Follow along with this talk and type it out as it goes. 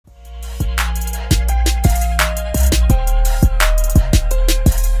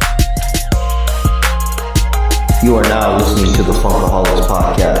You are now listening to the Funkaholics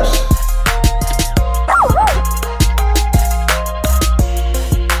Podcast.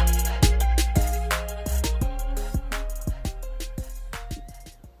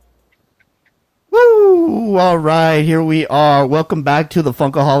 Woo! All right, here we are. Welcome back to the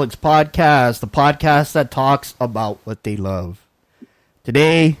Funkaholics Podcast, the podcast that talks about what they love.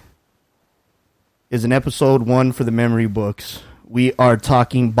 Today is an episode 1 for the memory books. We are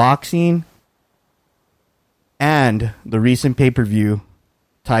talking boxing and the recent pay-per-view,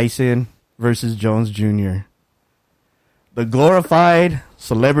 Tyson versus Jones Jr. The glorified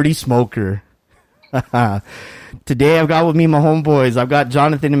celebrity smoker. Today I've got with me my homeboys. I've got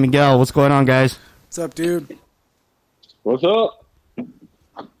Jonathan and Miguel. What's going on, guys? What's up, dude? What's up?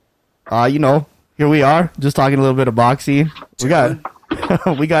 Here we are, just talking a little bit of boxing.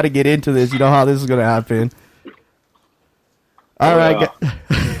 We got to get into this. You know how this is going to happen. All right,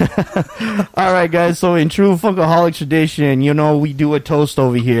 all right, guys. So in true Funkaholic tradition, we do a toast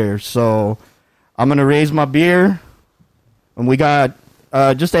over here. So I'm gonna raise my beer, and we got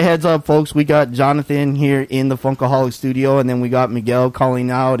just a heads up, folks. We got Jonathan here in the Funkaholic studio, and then we got Miguel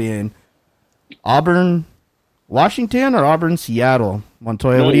calling out in Auburn, Washington, or Auburn, Seattle.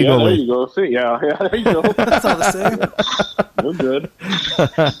 Montoya, what do you go with? There you go. See, yeah, there you go. That's all the same. We're good.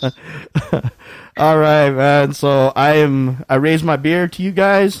 All right, man. So I raise my beer to you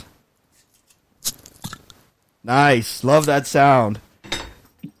guys. Nice. Love that sound.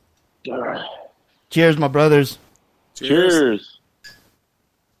 Cheers, my brothers. Cheers.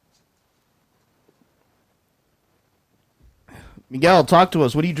 Miguel, talk to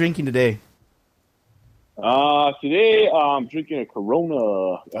us. What are you drinking today? Today I'm drinking a Corona.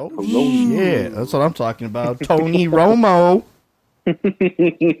 Oh, yeah. That's what I'm talking about. Tony Romo.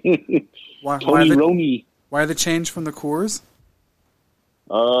 Why the change from the Coors?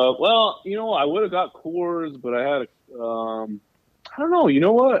 Well, I would have got Coors, but I had I don't know. You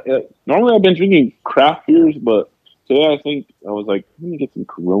know what? Normally I've been drinking craft beers, but today I think I was like, let me get some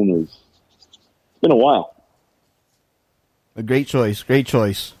Coronas. It's been a while. A great choice. Great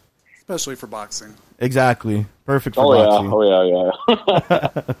choice. Especially for boxing. Exactly. Perfect for boxing.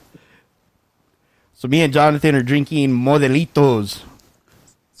 Yeah. So me and Jonathan are drinking Modelitos.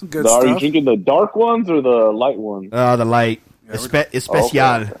 Some good stuff. Are you drinking the dark ones or the light ones? The light. Yeah,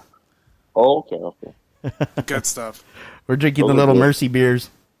 Especial. Okay. Good stuff. We're drinking Those the are little good. Mercy beers.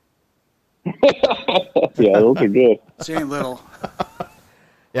 Yeah, those are good. She ain't little.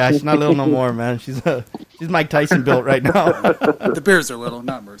 Yeah, she's not little no more, man. She's Mike Tyson built right now. The beers are little,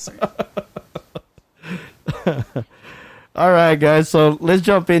 not Mercy. All right, guys. So let's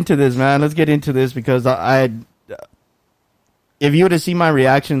jump into this, man. Let's get into this because if you would have seen my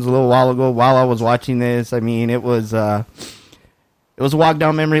reactions a little while ago while I was watching this, I mean, it was a walk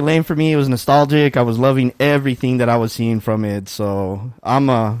down memory lane for me. It was nostalgic. I was loving everything that I was seeing from it. So I'm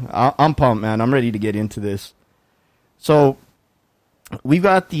pumped, man. I'm ready to get into this. So we've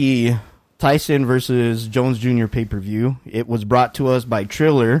got the Tyson versus Jones Jr. pay-per-view. It was brought to us by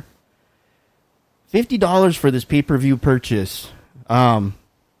Triller. $50 for this pay-per-view purchase.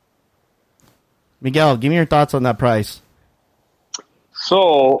 Miguel, give me your thoughts on that price.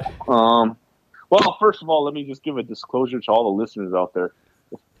 So, well, first of all, let me just give a disclosure to all the listeners out there.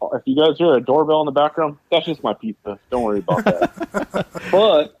 If you guys hear a doorbell in the background, that's just my pizza. Don't worry about that.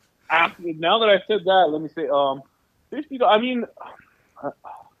 But now that I said that, let me say, $50. I mean,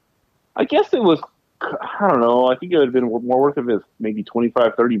 I guess it was. I don't know. I think it would have been more worth it if it's maybe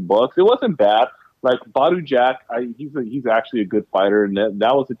 $25-$30. It wasn't bad. Like Badu Jack, he's actually a good fighter, and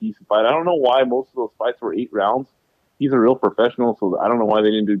that was a decent fight. I don't know why most of those fights were 8 rounds. He's a real professional, so I don't know why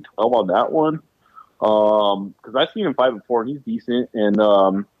they didn't do 12 on that one. Because I've seen him fight before, and he's decent. And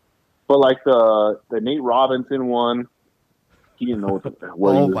but like the Nate Robinson one, he didn't know what he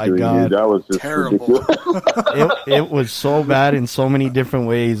was doing. God. Dude. That was just terrible. ridiculous. It was so bad in so many different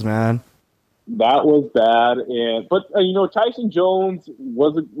ways, man. That was bad, but Tyson Jones I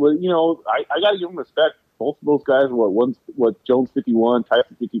got to give him respect. Both of those guys, what Jones 51,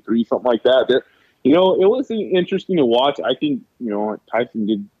 Tyson 53, something like that. It was interesting to watch. I think Tyson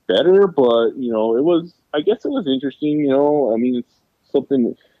did better, but I guess it was interesting. I mean, it's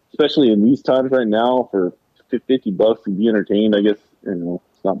something, especially in these times right now, for $50 to be entertained. I guess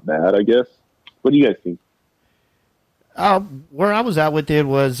it's not bad. I guess. What do you guys think? Where I was at with it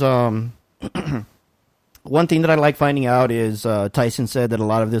was. One thing that I like finding out is Tyson said that a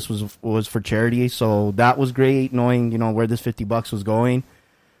lot of this was for charity, so that was great knowing where this $50 was going.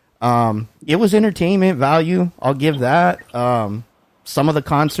 It was entertainment value, I'll give that. Some of the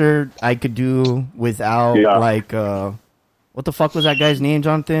concert I could do without what the fuck was that guy's name,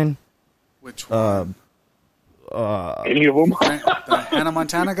 Jonathan? Which one? Any of them? The Hannah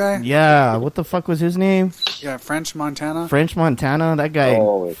Montana guy? Yeah, what the fuck was his name? Yeah, French Montana. French Montana. That guy,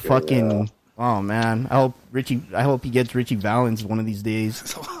 okay, fucking. yeah. Oh man, I hope he gets Richie Valens one of these days.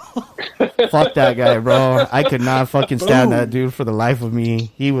 Fuck that guy, bro. I could not fucking stand that dude for the life of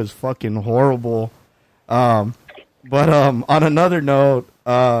me. He was fucking horrible. But on another note,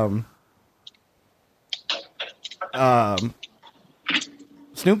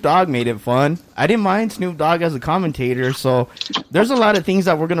 Snoop Dogg made it fun. I didn't mind Snoop Dogg as a commentator, so there's a lot of things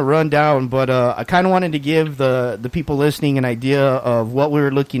that we're gonna run down. But I kind of wanted to give the people listening an idea of what we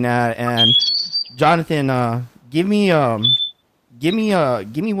were looking at. And Jonathan, give me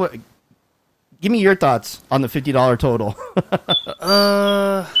your thoughts on the $50 total.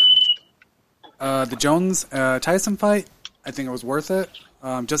 The Jones Tyson fight. I think it was worth it.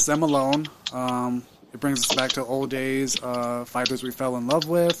 Just them alone. It brings us back to old days, fighters we fell in love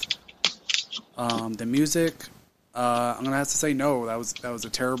with. The music, I'm gonna have to say no. That was a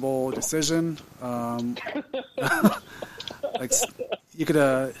terrible decision. Like you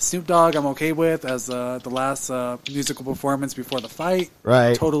could Snoop Dogg, I'm okay with as the last musical performance before the fight.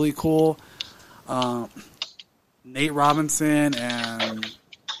 Right, totally cool. Nate Robinson and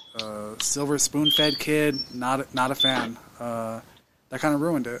Silver Spoon Fed Kid, not a fan. That kind of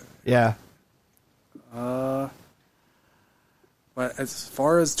ruined it. Yeah. But as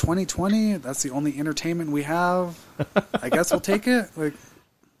far as 2020, that's the only entertainment we have. I guess we'll take it. Like,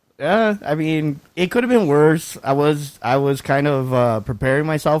 yeah, I mean, it could have been worse. I was kind of preparing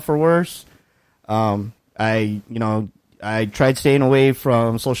myself for worse. I tried staying away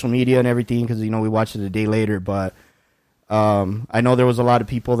from social media and everything because we watched it a day later. But I know there was a lot of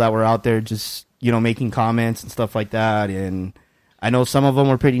people that were out there just making comments and stuff like that, and I know some of them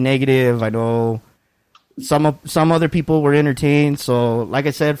were pretty negative. I know some other people were entertained. So, like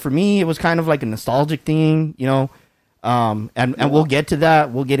I said, for me, it was kind of like a nostalgic thing, and we'll get to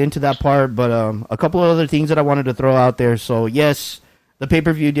that. We'll get into that part. But a couple of other things that I wanted to throw out there. So, yes, the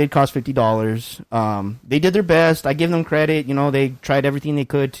pay-per-view did cost $50. They did their best. I give them credit. They tried everything they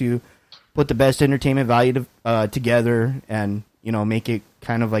could to put the best entertainment value together and, make it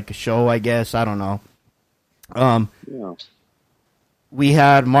kind of like a show, I guess. I don't know. Yeah. We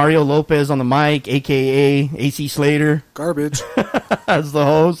had Mario Lopez on the mic, a.k.a. AC Slater. garbage. As the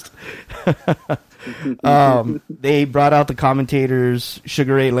host. They brought out the commentators,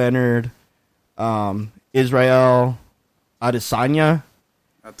 Sugar Ray Leonard, Israel Adesanya,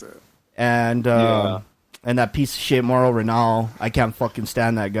 That's it. and that piece of shit Mauro Ranallo. I can't fucking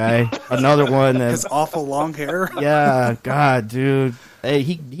stand that guy. Another one His that, awful long hair. yeah, God, dude. Hey,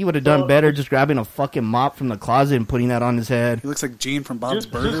 he would have done better just grabbing a fucking mop from the closet and putting that on his head. He looks like Gene from Bob's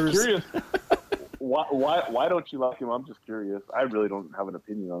Just Burgers. curious. Why don't you like him? I'm just curious. I really don't have an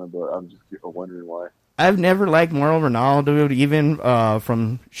opinion on him, but I'm just wondering why. I've never liked Mauro Ranallo, dude. Even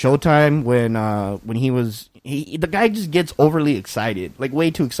from Showtime when he was the guy just gets overly excited, like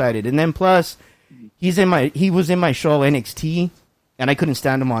way too excited. And then plus he was in my show NXT, and I couldn't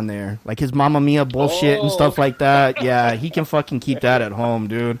stand him on there. Like his Mamma Mia bullshit and stuff like that. Yeah, he can fucking keep that at home,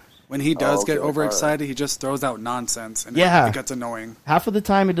 dude. When he does get overexcited, he just throws out nonsense, and Yeah. it gets annoying. Half of the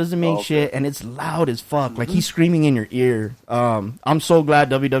time it doesn't make shit, and it's loud as fuck. Like he's screaming in your ear. I'm so glad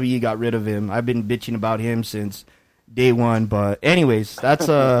WWE got rid of him. I've been bitching about him since day one. But anyways, that's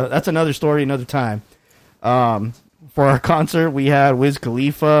another story, another time. For our concert, we had Wiz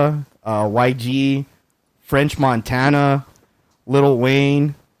Khalifa, YG, French Montana, Lil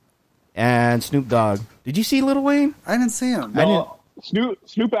Wayne, and Snoop Dogg. Did you see Lil Wayne? I didn't see him. No,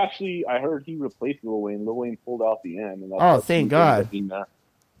 Snoop actually, I heard he replaced Lil Wayne. Lil Wayne pulled out the end. And that's Oh, why thank Snoop God. ended up being there.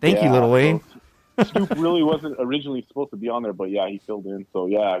 Thank you, Yeah, Lil Wayne. so Snoop really wasn't originally supposed to be on there, but yeah, he filled in. So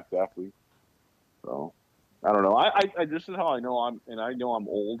yeah, exactly. So I don't know. I this is how I know I know I'm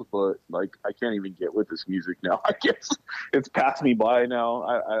old, but like I can't even get with this music now. I guess it's passed me by now.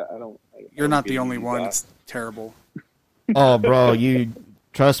 I don't. You're not the only get one. that. It's terrible. Oh, bro, you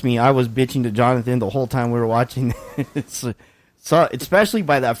trust me. I was bitching to Jonathan the whole time we were watching this. So, especially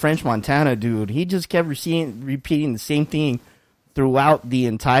by that French Montana dude. He just kept repeating the same thing throughout the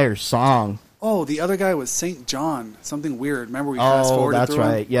entire song. Oh, the other guy was St. John. Something weird. Remember we fast Oh, forwarded that's through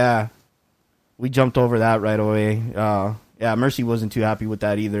right. him? Yeah. We jumped over that right away. Yeah, Mercy wasn't too happy with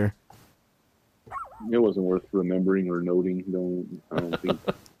that either. It wasn't worth remembering or noting. I don't think.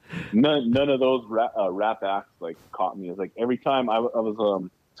 None of those rap acts like caught me. It's like every time I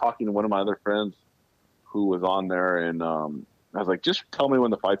was talking to one of my other friends who was on there, and I was like, "Just tell me when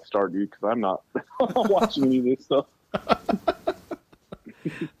the fights start, dude, because I'm not watching any of this stuff."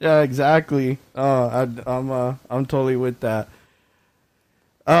 Yeah, exactly. I'm totally with that.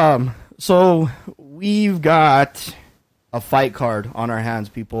 So we've got a fight card on our hands,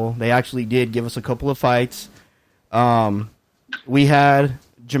 people. They actually did give us a couple of fights. We had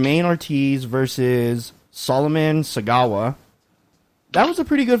Jermaine Ortiz versus Solomon Sagawa. That was a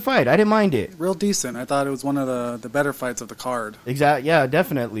pretty good fight. I didn't mind it. Real decent. I thought it was one of the better fights of the card. Exactly. Yeah,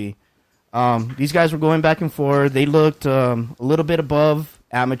 definitely. These guys were going back and forth. They looked a little bit above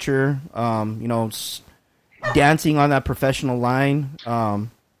amateur. Dancing on that professional line.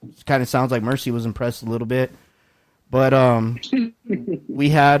 Kind of sounds like Mercy was impressed a little bit. But we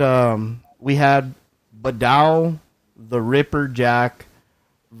had Badao the Ripper Jack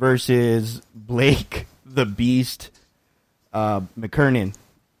versus Blake the Beast McKernan.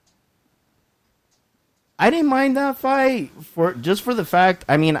 I didn't mind that fight for the fact.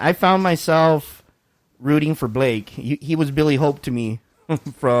 I mean, I found myself rooting for Blake. He was Billy Hope to me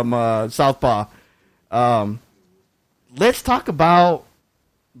from Southpaw. Let's talk about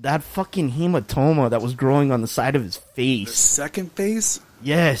that fucking hematoma that was growing on the side of his face. The second face?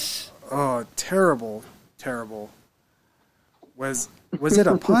 Yes. Oh, terrible. Was it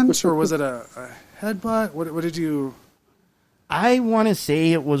a punch or was it a headbutt? What did you... I want to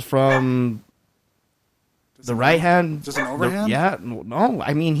say it was from the right hand. Just an overhand? No.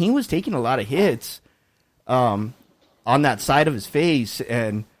 I mean, he was taking a lot of hits on that side of his face.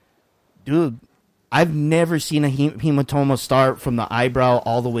 And, dude, I've never seen a hematoma start from the eyebrow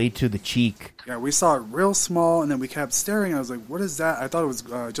all the way to the cheek. Yeah, we saw it real small, and then we kept staring. I was like, what is that? I thought it was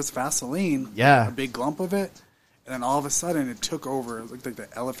just Vaseline. Yeah. A big lump of it. And then all of a sudden, it took over. It looked like the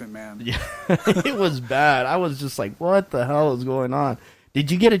Elephant Man. Yeah, it was bad. I was just like, what the hell is going on?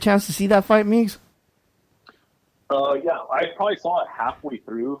 Did you get a chance to see that fight, Meeks? Yeah, I probably saw it halfway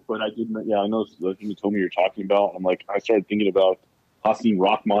through, but I didn't. Yeah, I know the thing you told me you're talking about. I'm like, I started thinking about Hassan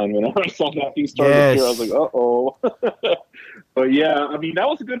Rahman whenever I saw that thing start to appear. I was like, uh-oh. But yeah, I mean, that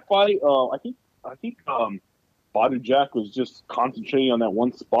was a good fight. I think Badu Jack was just concentrating on that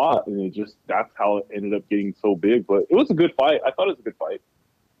one spot, and that's how it ended up getting so big. But it was a good fight. I thought it was a good fight.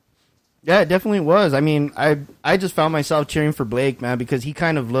 Yeah, it definitely was. I mean, I just found myself cheering for Blake, man, because he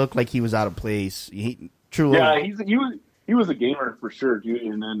kind of looked like he was out of place. Truly. Yeah, he was a gamer for sure, dude.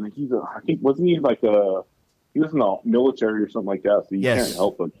 And then I think wasn't he like he was in the military or something like that, so you can't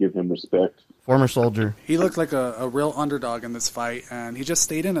help but give him respect. Former soldier. He looked like a real underdog in this fight, and he just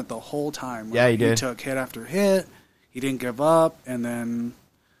stayed in it the whole time. Yeah, he did. He took hit after hit. He didn't give up, and then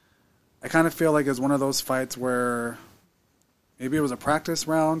I kind of feel like it's one of those fights where maybe it was a practice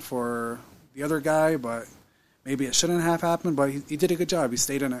round for the other guy, but maybe it shouldn't have happened, but he did a good job. He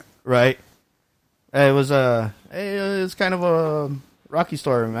stayed in it. Right. It was kind of a Rocky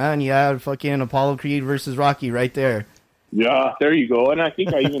story, man. You had fucking Apollo Creed versus Rocky right there. Yeah, there you go. And I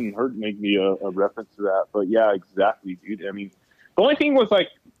think I even heard maybe a reference to that. But yeah, exactly, dude. I mean, the only thing was like,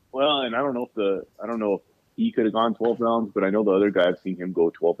 well, and I don't know if he could have gone 12 rounds, but I know the other guy, I've seen him go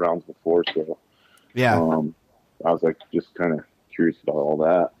 12 rounds before. So yeah, I was like just kind of curious about all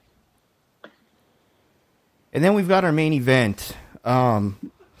that. And then we've got our main event.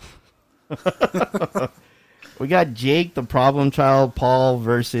 We got Jake the Problem Child Paul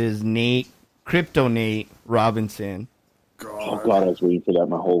versus Crypto Nate Robinson. God. I'm glad I was waiting for that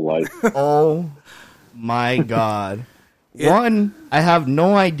my whole life. Oh my God. One, I have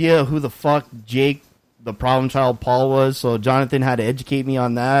no idea who the fuck Jake the Problem Child Paul was, so Jonathan had to educate me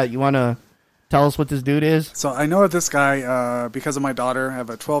on that. You want to tell us what this dude is? So I know this guy because of my daughter. I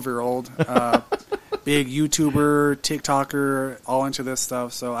have a 12-year-old. Big YouTuber, TikToker, all into this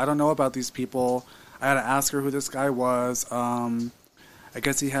stuff. So I don't know about these people. I had to ask her who this guy was. I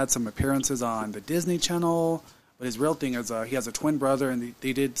guess he had some appearances on the Disney Channel. But his real thing is he has a twin brother, and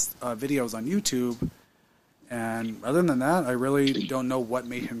they did videos on YouTube. And other than that, I really don't know what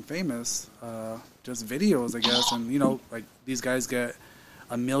made him famous. Just videos, I guess. And, like these guys get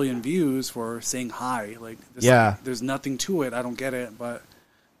 1 million views for saying hi. Like, there's nothing to it. I don't get it. But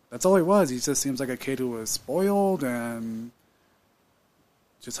that's all he was. He just seems like a kid who was spoiled and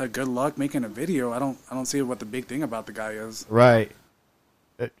just had good luck making a video. I don't see what the big thing about the guy is. Right.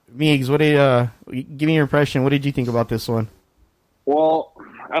 Meigs, give me your impression. What did you think about this one? Well,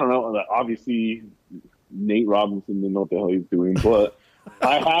 I don't know. Obviously, Nate Robinson didn't know what the hell he was doing, but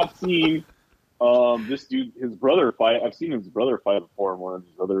I have seen this dude, his brother fight. I've seen his brother fight before in one of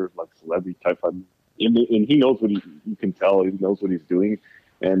these other like celebrity type fights, and he knows what you can tell. He knows what he's doing.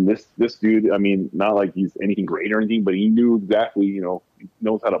 And this dude, I mean, not like he's anything great or anything, but he knew exactly, he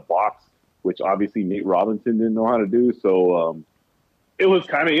knows how to box, which obviously Nate Robinson didn't know how to do. So it was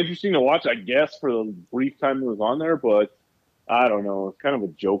kind of interesting to watch, I guess, for the brief time it was on there. But I don't know. It's kind of a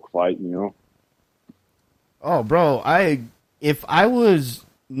joke fight, Oh, bro, if I was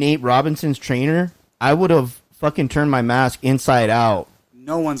Nate Robinson's trainer, I would have fucking turned my mask inside out.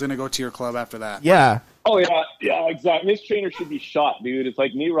 No one's gonna go to your club after that. Yeah. Oh yeah, exactly. His trainer should be shot, dude. It's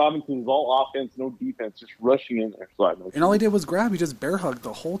like Nate Robinson's all offense, no defense, just rushing in there. And all he did was grab. He just bear hugged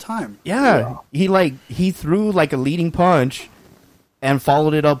the whole time. Yeah. He threw like a leading punch and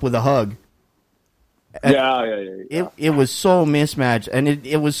followed it up with a hug. Yeah. It was so mismatched, and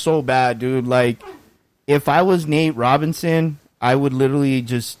it was so bad, dude. Like, if I was Nate Robinson, I would literally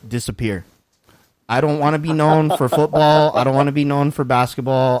just disappear. I don't want to be known for football. I don't want to be known for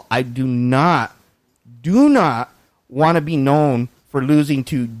basketball. I do not want to be known for losing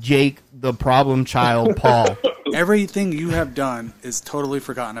to Jake, the problem child, Paul. Everything you have done is totally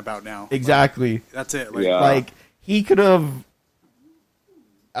forgotten about now. Exactly. Like, that's it. Like, he could have...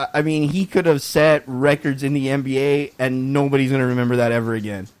 I mean, he could have set records in the NBA, and nobody's going to remember that ever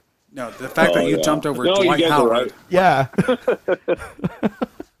again. No, the fact that you jumped over Dwight Howard. Right. Yeah.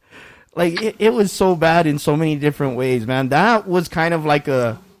 Like, it was so bad in so many different ways, man. That was kind of like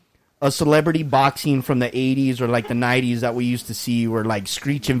a celebrity boxing from the 80s or like the 90s that we used to see where like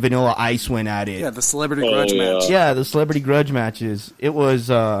Screech and Vanilla Ice went at it. Yeah, the celebrity grudge match. Yeah, the celebrity grudge matches. It was...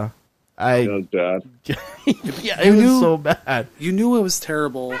 That was bad. Yeah, it was so bad. You knew it was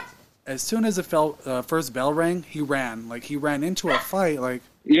terrible. As soon as the first bell rang, he ran. Like, he ran into a fight. Like,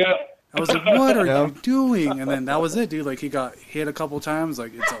 Yeah. I was like, what are you doing? And then that was it, dude. Like, he got hit a couple times.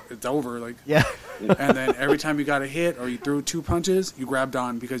 Like, it's over. Like, Yeah. And then every time you got a hit or you threw 2 punches, you grabbed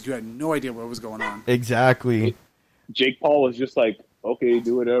on because you had no idea what was going on. Exactly. Jake Paul was just like, okay,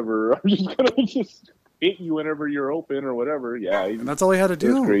 do whatever. I'm just gonna just hit you whenever you're open or whatever. Yeah, And that's all he had to it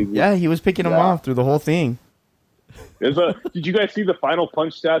was do. crazy. Yeah, he was picking him off through the whole thing. Did you guys see the final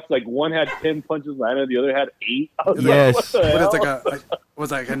punch stats? Like one had 10 punches landed, the other had 8. I was Yes. like, what the hell?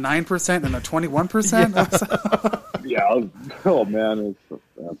 Was like a 9% and a 21%? Yeah. Oh man,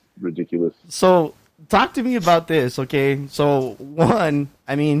 that's ridiculous. So, talk to me about this, okay? So, one,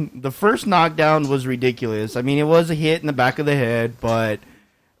 I mean, the first knockdown was ridiculous. I mean, it was a hit in the back of the head, but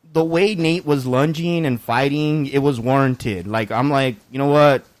the way Nate was lunging and fighting, it was warranted. Like, I'm like, you know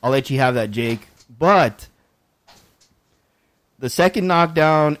what? I'll let you have that, Jake. But the second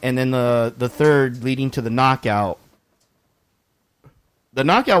knockdown and then the third leading to the knockout, the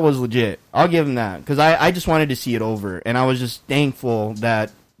knockout was legit. I'll give him that. Because I just wanted to see it over. And I was just thankful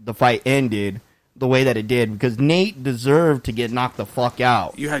that the fight ended the way that it did. Because Nate deserved to get knocked the fuck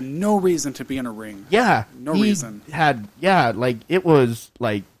out. You had no reason to be in a ring. Yeah. No reason. Like, it was,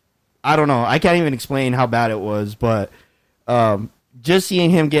 like, I don't know. I can't even explain how bad it was. But just seeing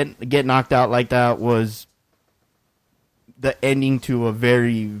him get knocked out like that was the ending to a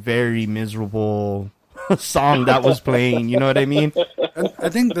very, very miserable song that was playing. You know what I mean? I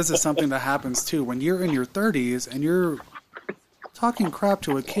think this is something that happens too when you're in your 30s and you're talking crap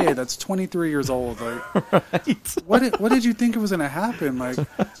to a kid that's 23 years old. Like, Right. what did you think it was going to happen? Like,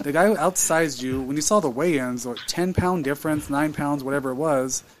 the guy who outsized you when you saw the weigh-ins, like 10-pound difference, 9 pounds, whatever it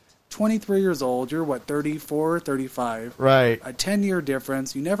was. 23 years old. You're what, 34, 35? Right. A 10-year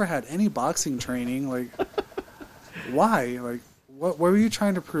difference. You never had any boxing training. Like, why? Like, what were you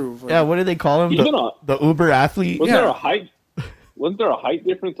trying to prove? Like, Yeah, what do they call him? The Uber athlete? Wasn't Yeah. there a height? Wasn't there a height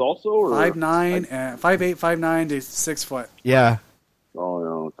difference also? Or 5'9", 5'8", 5'9" to 6 foot. Yeah. Oh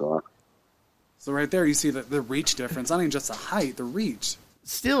no, God. So right there, you see the reach difference. Not even just the height, the reach.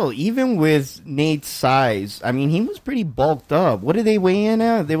 Still, even with Nate's size, I mean, he was pretty bulked up. What did they weigh in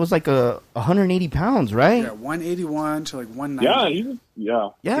at? There was like 180 pounds, right? Yeah, 181 to like 190. Yeah.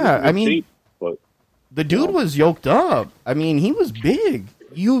 Yeah, I mean, shape, but the dude was yoked up. I mean, he was big.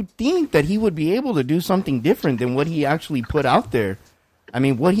 You'd think that he would be able to do something different than what he actually put out there. I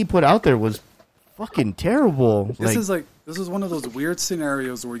mean, what he put out there was fucking terrible. This is one of those weird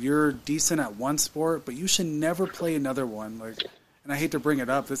scenarios where you're decent at one sport, but you should never play another one. Like, and I hate to bring it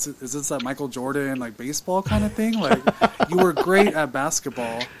up. Is this that Michael Jordan like baseball kind of thing? Like, you were great at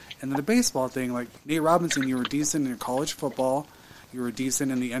basketball, and then the baseball thing. Like Nate Robinson, you were decent in college football. You were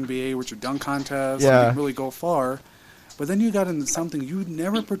decent in the NBA with your dunk contest. Yeah. You didn't really go far. But then you got into something you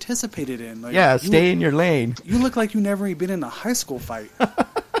never participated in. Like, Yeah, stay in your lane. You look like you never even been in a high school fight.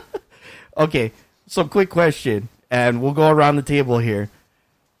 Okay, so quick question, and we'll go around the table here.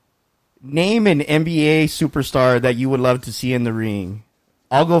 Name an NBA superstar that you would love to see in the ring.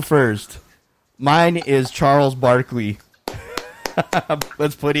 I'll go first. Mine is Charles Barkley.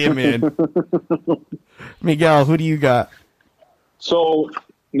 Let's put him in. Miguel, who do you got? So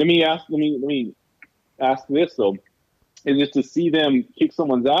let me ask this though: is it to see them kick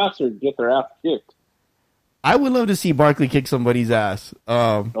someone's ass or get their ass kicked? I would love to see Barkley kick somebody's ass.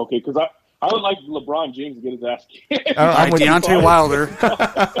 Okay, because I would like LeBron James to get his ass kicked. I'm with Deontay Wilder.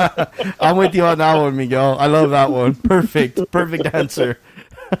 I'm with you on that one, Miguel. I love that one. Perfect answer.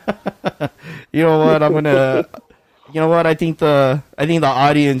 You know what? You know what? I think the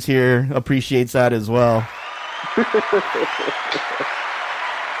audience here appreciates that as well.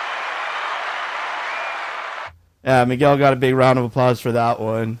 Yeah, Miguel got a big round of applause for that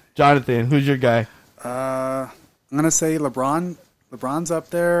one. Jonathan, who's your guy? I'm gonna say LeBron. LeBron's up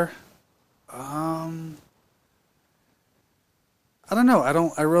there. I don't know.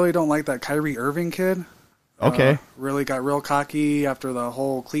 I really don't like that Kyrie Irving kid. Okay. Really got real cocky after the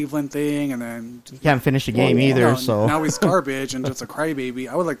whole Cleveland thing, and then He can't finish a game either, so now he's garbage and just a crybaby.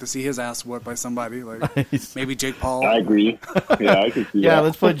 I would like to see his ass whooped by somebody, like Nice. maybe Jake Paul. I agree. Yeah, I can see Yeah, that.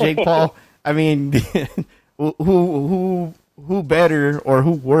 let's put Jake Paul. I mean, who better or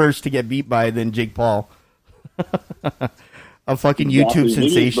who worse to get beat by than Jake Paul? A fucking YouTube Exactly.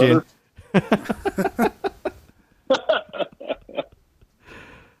 Maybe his sensation.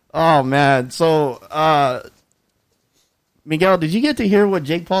 Oh man! So, Miguel, did you get to hear what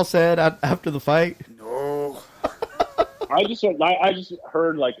Jake Paul said after the fight? No. I just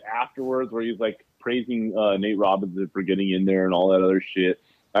heard like afterwards where he's like praising Nate Robinson for getting in there and all that other shit.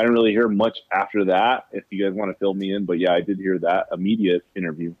 I didn't really hear much after that. If you guys want to fill me in, but yeah, I did hear that immediate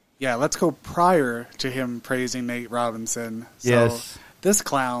interview. Yeah, let's go prior to him praising Nate Robinson. So Yes. This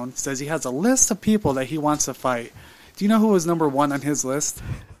clown says he has a list of people that he wants to fight. Do you know who was number one on his list?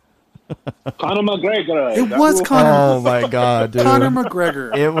 Conor McGregor. It was Conor. Oh my god, dude! Conor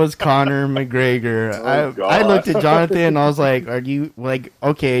McGregor. It was Conor McGregor. Oh, God. I looked at Jonathan and I was like, "Are you like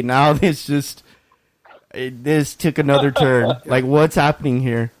okay? Now this took another turn. Like, what's happening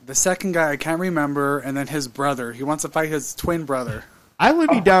here?" The second guy I can't remember, and then his brother. He wants to fight his twin brother. I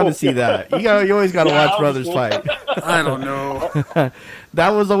would be down to see that. You always got to watch brothers fight. I don't know. That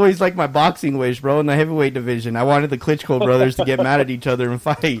was always like my boxing wish, bro. In the heavyweight division, I wanted the Klitschko brothers to get mad at each other and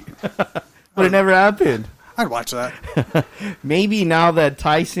fight, but it never happened. I'd watch that. Maybe now that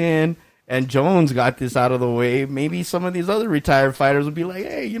Tyson and Jones got this out of the way, maybe some of these other retired fighters would be like,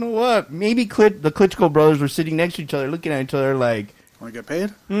 "Hey, you know what? Maybe the Klitschko brothers were sitting next to each other, looking at each other like, Want to get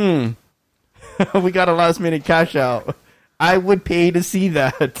paid? we got a last minute cash out. I would pay to see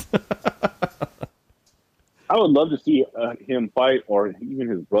that." I would love to see him fight, or even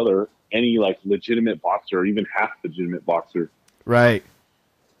his brother, any like legitimate boxer, or even half legitimate boxer. Right.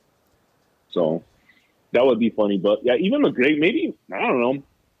 So that would be funny. But yeah, even McGregor, maybe, I don't know,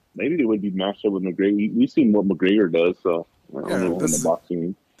 maybe they would be matched up with McGregor. We've seen what McGregor does, so I don't know in the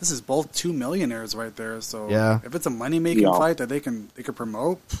boxing. This is both two millionaires right there. So Yeah. if it's a money making fight that they could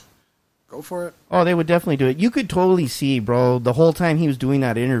promote, go for it. Oh, they would definitely do it. You could totally see, bro, the whole time he was doing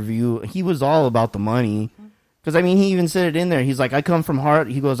that interview, he was all about the money. Because, I mean, he even said it in there. He's like, I came from a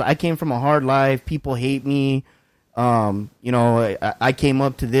hard life. People hate me. I came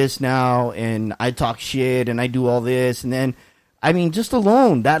up to this now, and I talk shit, and I do all this. And then, I mean, just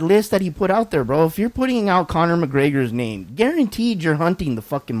alone, that list that he put out there, bro, if you're putting out Conor McGregor's name, guaranteed you're hunting the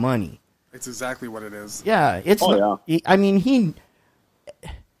fucking money. It's exactly what it is. Yeah. I mean,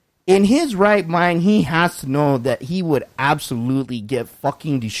 in his right mind, he has to know that he would absolutely get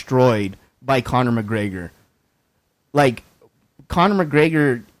fucking destroyed by Conor McGregor. Like, Conor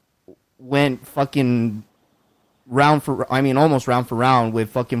McGregor went fucking almost round for round with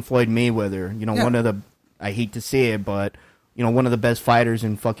fucking Floyd Mayweather. You know, one of the, I hate to say it, but, you know, one of the best fighters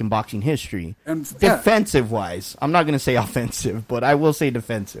in fucking boxing history. And defensive-wise. I'm not going to say offensive, but I will say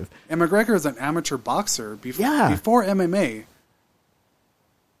defensive. And McGregor is an amateur boxer before MMA.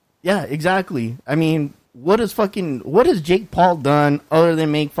 Yeah, exactly. I mean, what has Jake Paul done other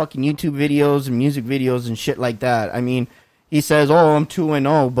than make fucking YouTube videos and music videos and shit like that? I mean, he says, "Oh, I'm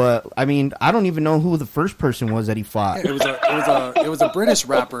 2-0," but I mean, I don't even know who the first person was that he fought. It was a British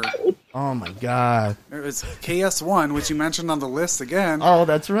rapper. Oh my god! It was KS1, which you mentioned on the list again. Oh,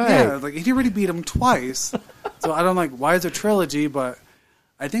 that's right. Yeah, like he already beat him twice. So I don't like why is a trilogy, but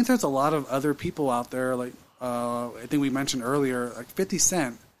I think there's a lot of other people out there. Like I think we mentioned earlier, like 50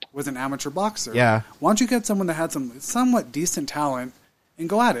 Cent was an amateur boxer. Yeah. Why don't you get someone that had some somewhat decent talent and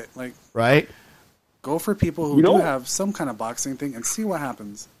go at it? Like, right? Go for people who do have some kind of boxing thing and see what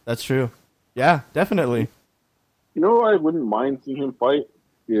happens. That's true. Yeah, definitely. You know what I wouldn't mind seeing him fight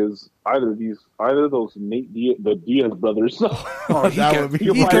is either those the Diaz brothers. Oh, he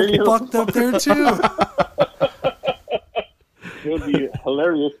get fucked up there too. It would be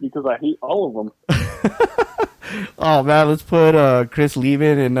hilarious because I hate all of them. Oh man, let's put Chris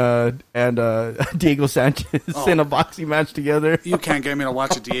Lehman and Diego Sanchez in a boxing match together. You can't get me to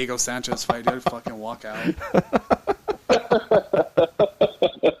watch a Diego Sanchez fight. I'd fucking walk out.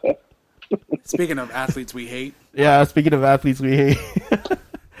 Speaking of athletes we hate. Yeah, speaking of athletes we hate.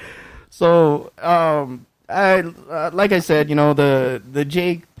 So, I like I said, the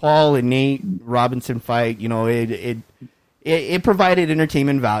Jake Paul and Nate Robinson fight, it provided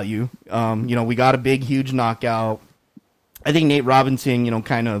entertainment value. We got a big, huge knockout. I think Nate Robinson,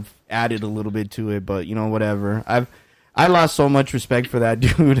 kind of added a little bit to it, but whatever. I lost so much respect for that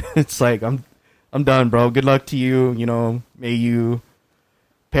dude. It's like I'm done, bro. Good luck to you. May you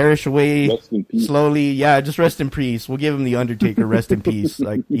perish away slowly. Yeah, just rest in peace. We'll give him the Undertaker. Rest in peace.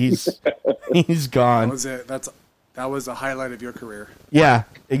 Like he's gone. That was it. That was a highlight of your career. Yeah,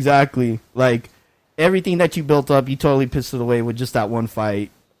 exactly. Like everything that you built up, you totally pissed it away with just that one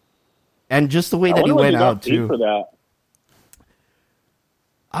fight, and just the way that he went out too. For that.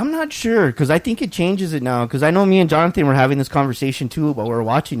 I'm not sure because I think it changes it now. Because I know me and Jonathan were having this conversation too, but we were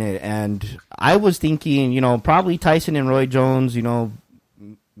watching it, and I was thinking, probably Tyson and Roy Jones,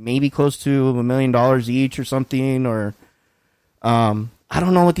 maybe close to $1 million each or something, or I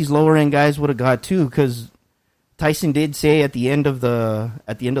don't know what these lower end guys would have got too, because Tyson did say at the end of the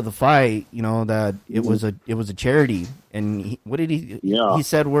fight, that it was a charity, and what did he? Yeah. He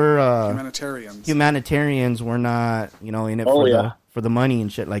said we're humanitarians. We're not in it for the money and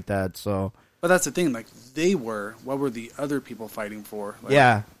shit like that. So, but that's the thing. Like they were. What were the other people fighting for? Like,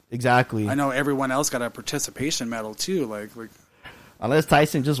 yeah, exactly. I know everyone else got a participation medal too. Like unless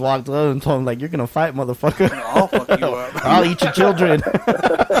Tyson just walked up and told him, like, you're going to fight, motherfucker. I'll fuck you up. I'll eat your children.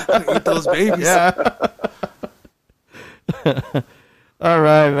 I'll eat those babies. Yeah. All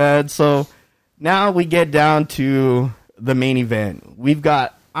right, man. So now we get down to the main event. We've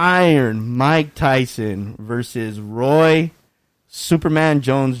got Iron Mike Tyson versus Roy Superman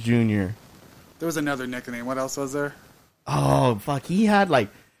Jones Jr. There was another nickname. What else was there? Oh, fuck. He had,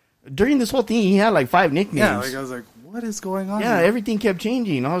 during this whole thing, he had, 5 nicknames. Yeah, I was like, what is going on Yeah, here? everything kept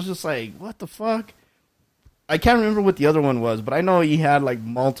changing. I was just like, what the fuck? I can't remember what the other one was, but I know he had,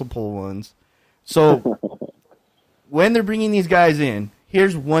 multiple ones. So, when they're bringing these guys in,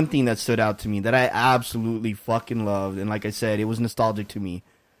 here's one thing that stood out to me that I absolutely fucking loved. And like I said, it was nostalgic to me.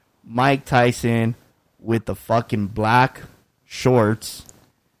 Mike Tyson with the fucking black shorts,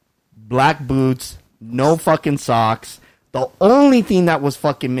 black boots, no fucking socks. The only thing that was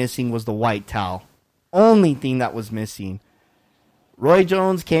fucking missing was the white towel. Only thing that was missing. Roy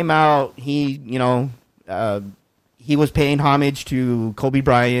Jones came out. He was paying homage to Kobe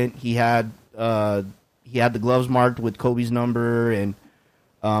Bryant. He had the gloves marked with Kobe's number, and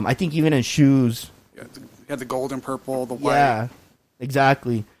I think even his shoes. Yeah, he had the gold and purple, the white. Yeah,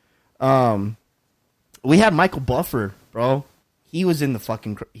 exactly. We had Michael Buffer, bro. He was in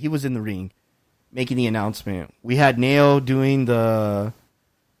the ring, making the announcement. We had Nail doing the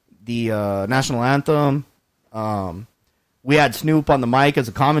national anthem. We had Snoop on the mic as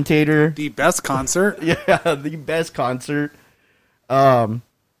a commentator. The best concert. Yeah, the best concert. Miguel,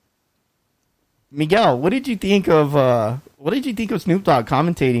 what did you think of Snoop Dogg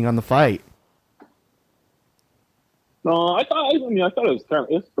commentating on the fight? No, I thought it was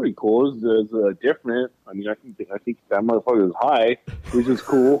it's pretty cool. It was different. I think that motherfucker was high, which is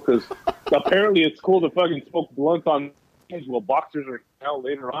cool because apparently it's cool to fucking smoke blunts on stage while boxers are out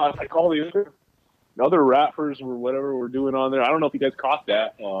later on, like all the other rappers or whatever were doing on there. I don't know if you guys caught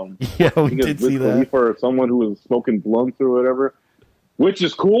that. Yeah, we did see that. For someone who was smoking blunts or whatever, which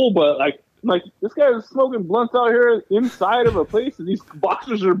is cool, but like this guy is smoking blunts out here inside of a place, and these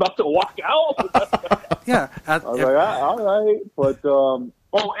boxers are about to walk out. Yeah, I was like, all right, but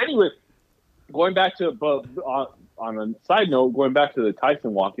anyway, going back to on a side note, going back to the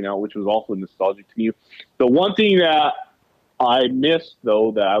Tyson walking out, which was also nostalgic to me. The one thing that I missed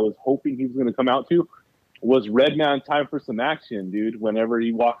though, that I was hoping he was going to come out to, was Redman "Time for Some Action," dude. Whenever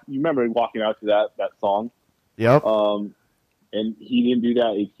he walked, you remember walking out to that song. Yep. And he didn't do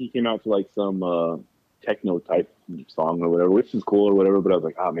that. He came out to some techno type song or whatever, which is cool or whatever. But I was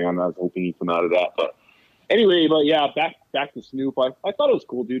like, oh man, I was hoping he'd come out of that. But anyway, yeah, back to Snoop. I thought it was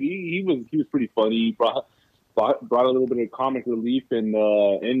cool, dude. He was pretty funny. He brought a little bit of comic relief,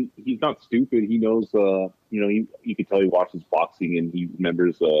 and he's not stupid. He knows, you could tell he watches boxing and he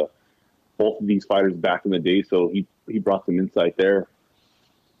remembers both of these fighters back in the day. So he brought some insight there.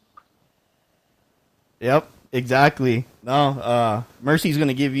 Yep. Exactly. No, Mercy's going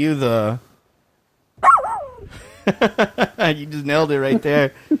to give you the... You just nailed it right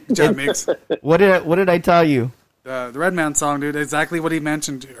there. Good job, Mix. What did I tell you? The Redman song, dude, exactly what he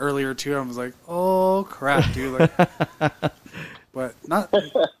mentioned earlier, too. I was like, oh, crap, dude. But not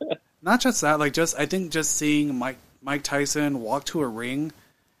just that. I think just seeing Mike Tyson walk to a ring,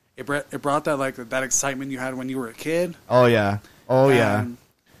 it brought that, that excitement you had when you were a kid. Oh, yeah. Oh, yeah.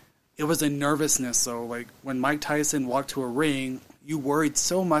 it was a nervousness. So, like, when Mike Tyson walked to a ring, you worried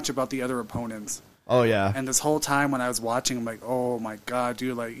so much about the other opponents. Oh, yeah. And this whole time when I was watching, I'm like, oh, my God,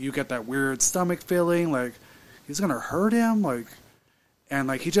 dude. Like, you get that weird stomach feeling. Like, he's going to hurt him. Like, and,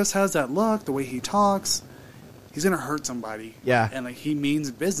 like, he just has that look, the way he talks. He's going to hurt somebody. Yeah. And, like, he means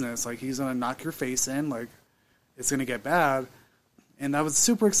business. Like, he's going to knock your face in. Like, it's going to get bad. And that was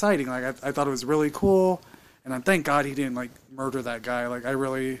super exciting. Like, I thought it was really cool. And I thank God he didn't, like, murder that guy. Like, I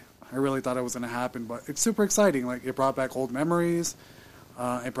really thought it was going to happen. But it's super exciting. Like, it brought back old memories.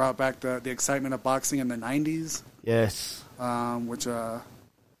 It brought back the excitement of boxing in the 90s. Yes. Which, yeah,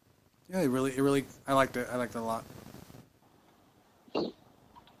 it really, I liked it. I liked it a lot.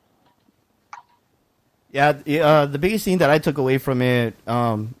 Yeah, the biggest thing that I took away from it,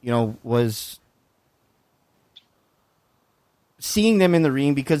 was seeing them in the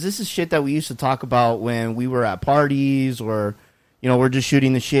ring, because this is shit that we used to talk about when we were at parties or, we're just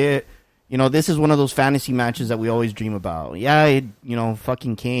shooting the shit. This is one of those fantasy matches that we always dream about. Yeah, it,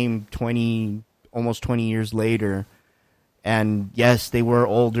 fucking came almost 20 years later. And yes, they were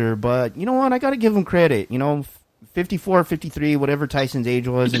older, but you know what? I got to give them credit. 54, 53, whatever Tyson's age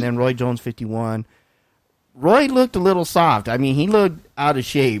was, and then Roy Jones 51. Roy looked a little soft. I mean, he looked out of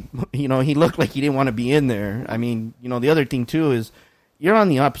shape. He looked like he didn't want to be in there. I mean, the other thing too is you're on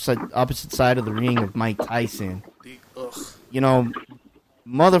the opposite side of the ring of Mike Tyson.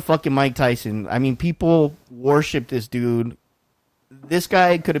 Motherfucking Mike Tyson. I mean, people worship this dude. This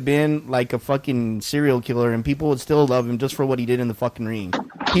guy could have been like a fucking serial killer and people would still love him just for what he did in the fucking ring.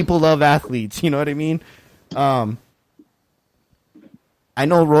 People love athletes, you know what I mean? I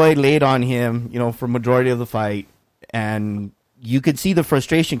know Roy laid on him, for majority of the fight, and you could see the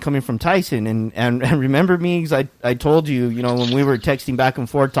frustration coming from Tyson. And remember me, because I told you, when we were texting back and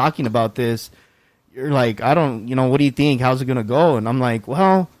forth talking about this, you're like, I don't, what do you think? How's it going to go? And I'm like,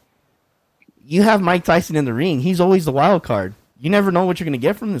 well, you have Mike Tyson in the ring. He's always the wild card. You never know what you're going to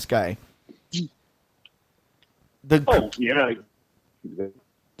get from this guy. Yeah.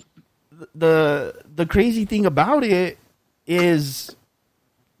 The crazy thing about it is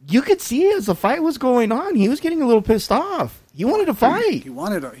you could see as the fight was going on, he was getting a little pissed off. He wanted to fight. He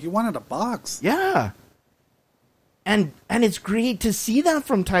wanted a box. Yeah. And it's great to see that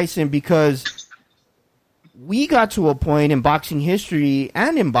from Tyson, because we got to a point in boxing history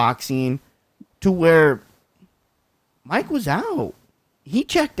and in boxing to where Mike was out. He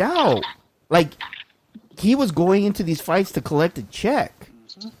checked out. Like, he was going into these fights to collect a check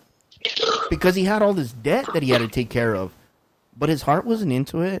because he had all this debt that he had to take care of. But his heart wasn't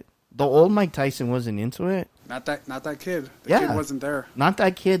into it. The old Mike Tyson wasn't into it. Not that kid. The Yeah. kid wasn't there. Not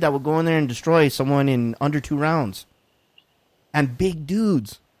that kid that would go in there and destroy someone in under 2 rounds. And big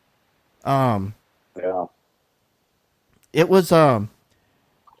dudes. Yeah. It was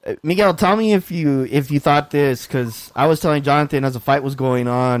Miguel, tell me if you thought this, because I was telling Jonathan as the fight was going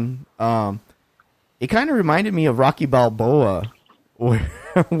on, it kind of reminded me of Rocky Balboa,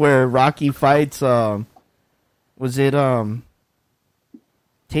 where Rocky fights. Was it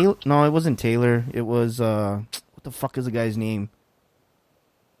Taylor? No, it wasn't Taylor. It was what the fuck is the guy's name?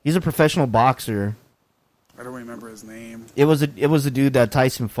 He's a professional boxer. I don't remember his name. It was a dude that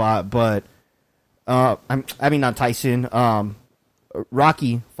Tyson fought, but I mean not Tyson.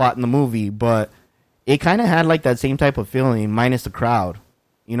 Rocky fought in the movie, but it kind of had like that same type of feeling, minus the crowd.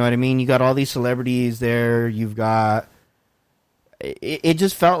 You know what I mean? You got all these celebrities there. You've got it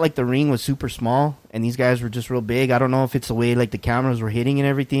just felt like the ring was super small, and these guys were just real big. I don't know if it's the way like the cameras were hitting and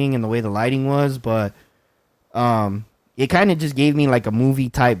everything, and the way the lighting was, but it kind of just gave me like a movie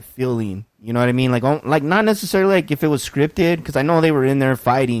type feeling. You know what I mean? Like not necessarily like if it was scripted, because I know they were in there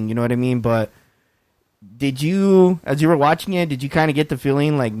fighting. You know what I mean? But did you, as you were watching it, did you kind of get the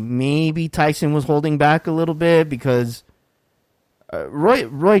feeling like maybe Tyson was holding back a little bit, because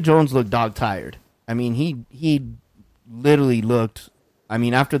Roy Jones looked dog tired. I mean, he literally looked. I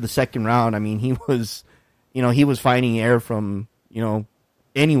mean, after the second round, I mean, he was finding air from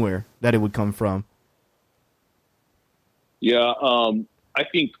anywhere that it would come from. Yeah, I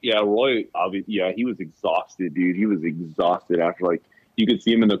think Roy. Obviously, he was exhausted, dude. He was exhausted after you could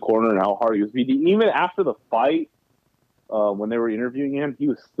see him in the corner and how hard he was breathing. Even after the fight, when they were interviewing him, he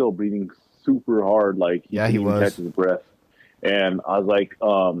was still breathing super hard. Like he couldn't even catch his breath. And I was like,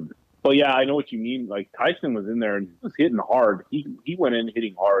 but yeah, I know what you mean. Like Tyson was in there and he was hitting hard. He went in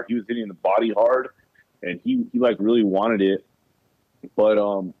hitting hard. He was hitting the body hard, and he like really wanted it, but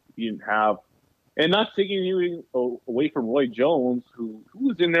he didn't have. And not taking anything away from Roy Jones, who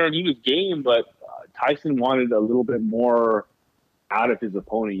was in there and he was game, but Tyson wanted a little bit more out of his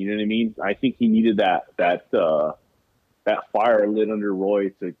opponent. You know what I mean? I think he needed that that fire lit under Roy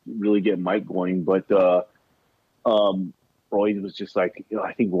to really get Mike going. But Roy was just like,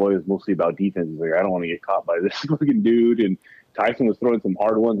 I think Roy was mostly about defense. He's like, I don't want to get caught by this fucking dude. And Tyson was throwing some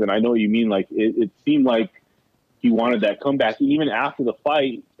hard ones. And I know what you mean. Like, it seemed like he wanted that comeback. Even after the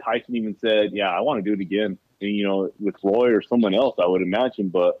fight, Tyson even said, yeah, I want to do it again. And, with Roy or someone else, I would imagine.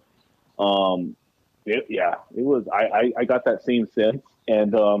 But, it was, I got that same sense.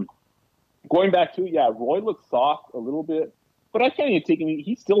 And going back to, Roy looked soft a little bit. But I can't even take him.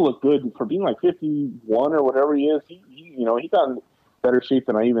 He still looked good for being like 51 or whatever he is. He got in better shape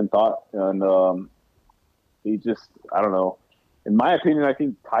than I even thought. And he just, I don't know. In my opinion, I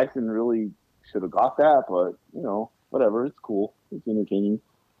think Tyson really should have got that. But, whatever. It's cool. It's entertaining.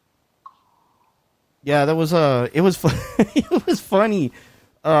 Yeah, that was it was it was funny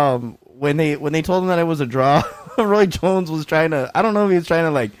when they told him that it was a draw. Roy Jones was trying to, I don't know if he was trying to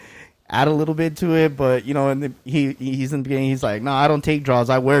like add a little bit to it, but and he's in the beginning, he's like, no, I don't take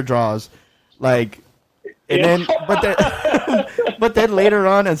draws, I wear draws, like, and then but then later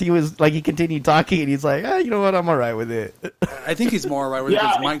on, as he continued talking, and he's like, you know what, I'm all right with it. I think he's more all right with it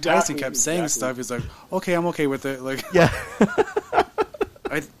because Mike Tyson kept saying stuff. He's like, okay, I'm okay with it. Like, yeah.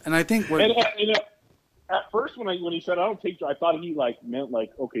 I think what. At first, when he said I don't take draw, I thought he meant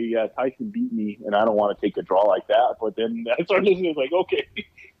okay, yeah, Tyson beat me, and I don't want to take a draw like that. But then I started listening, like, okay,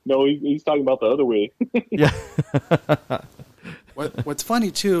 no, he's talking about the other way. Yeah. What's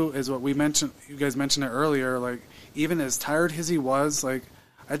funny too is what we mentioned. You guys mentioned it earlier. Like, even as tired as he was, like,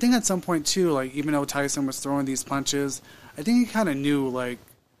 I think at some point too, like, even though Tyson was throwing these punches, I think he kind of knew, like,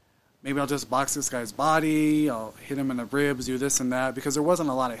 maybe I'll just box this guy's body, I'll hit him in the ribs, do this and that, because there wasn't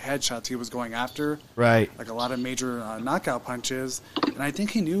a lot of headshots he was going after. Right. Like a lot of major knockout punches. And I think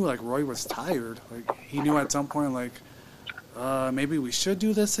he knew, like, Roy was tired. Like, he knew at some point, like, maybe we should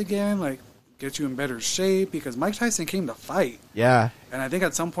do this again, like, get you in better shape, because Mike Tyson came to fight. Yeah. And I think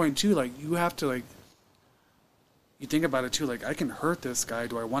at some point, too, like, you have to, like, you think about it, too, like, I can hurt this guy.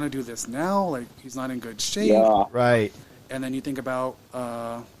 Do I want to do this now? Like, he's not in good shape. Yeah. Right. And then you think about...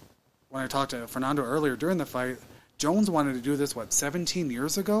 when I talked to Fernando earlier during the fight, Jones wanted to do this, 17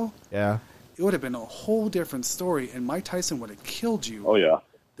 years ago? Yeah. It would have been a whole different story, and Mike Tyson would have killed you. Oh, yeah.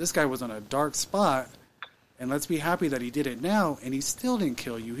 This guy was on a dark spot, and let's be happy that he did it now, and he still didn't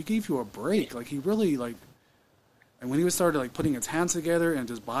kill you. He gave you a break. Like, he really, like... And when he started, like, putting his hands together and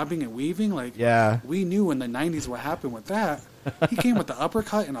just bobbing and weaving, like... Yeah. We knew in the 90s what happened with that. He came with the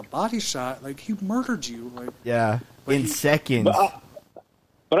uppercut and a body shot. Like, he murdered you. Like, yeah. In seconds.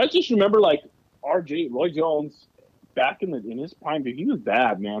 But I just remember, like, Roy Jones, back in his prime, he was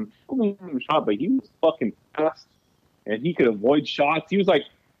bad, man. I mean, he was shot, but he was fucking fast, and he could avoid shots. He was like,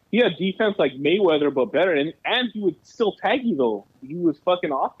 he had defense like Mayweather, but better, and he would still tag you, though. He was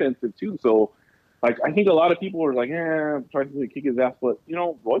fucking offensive, too. So, like, I think a lot of people were like, trying to kick his ass. But,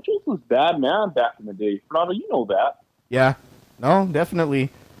 Roy Jones was bad, man, back in the day. Fernando, you know that. Yeah. No, definitely.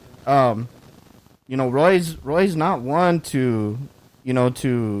 Roy's not one to...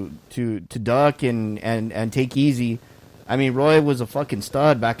 to duck and take easy. I mean, Roy was a fucking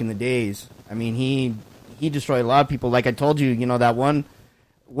stud back in the days. I mean, he destroyed a lot of people. Like I told you, that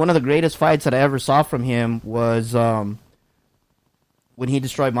one of the greatest fights that I ever saw from him was when he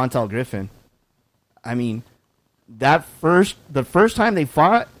destroyed Montel Griffin. I mean, the first time they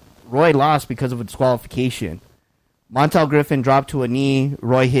fought, Roy lost because of a disqualification. Montel Griffin dropped to a knee.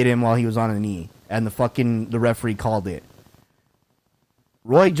 Roy hit him while he was on a knee, and the referee called it.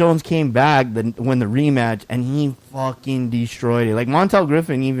 Roy Jones came back when the rematch, and he fucking destroyed it. Like, Montel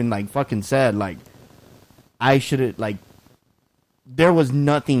Griffin even, like, fucking said, like, I should have, like, there was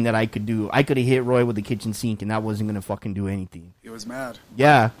nothing that I could do. I could have hit Roy with the kitchen sink, and that wasn't going to fucking do anything. he was mad.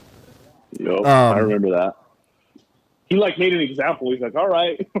 Yeah. Yep, I remember that. He, like, made an example. He's like, all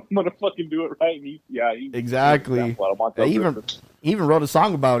right, I'm going to fucking do it right. And he exactly. He even wrote a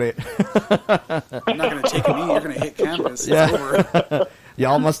song about it. You're not going to take a knee. You're going to hit canvas. Yeah. It's over.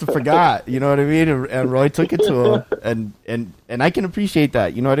 Y'all must have forgot. You know what I mean? And Roy took it to him, and I can appreciate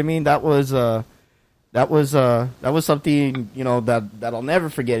that. You know what I mean? That was something that I'll never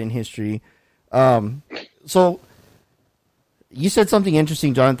forget in history. So you said something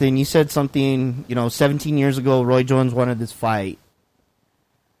interesting, Jonathan. You said something. 17 years ago, Roy Jones wanted this fight.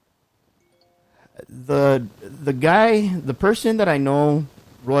 The person that I know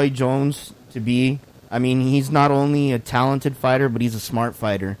Roy Jones to be, I mean, he's not only a talented fighter, but he's a smart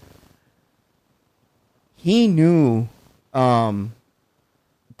fighter. He knew Tyson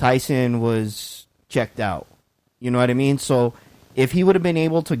was checked out. You know what I mean? So if he would have been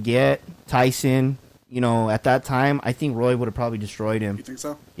able to get Tyson, at that time, I think Roy would have probably destroyed him. You think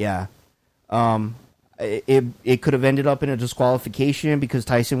so? Yeah. it could have ended up in a disqualification because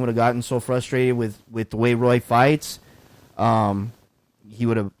Tyson would have gotten so frustrated with the way Roy fights. He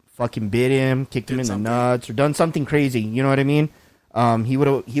would have fucking bit him, kicked him in the nuts, or done something crazy. You know what I mean? He would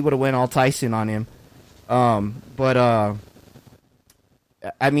have went all Tyson on him. But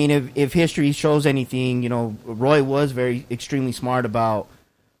I mean, if history shows anything, you know, Roy was extremely smart about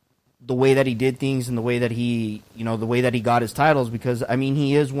the way that he did things and the way that he got his titles, because I mean,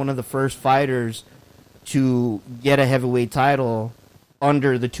 he is one of the first fighters to get a heavyweight title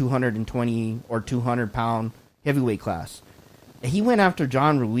under the 220 or 200 pound heavyweight class. He went after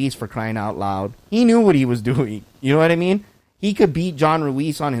John Ruiz, for crying out loud. He knew what he was doing. You know what I mean? He could beat John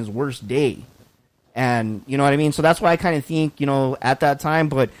Ruiz on his worst day. And you know what I mean? So that's why I kind of think, you know, at that time.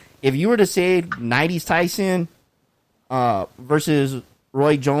 But if you were to say 90s Tyson versus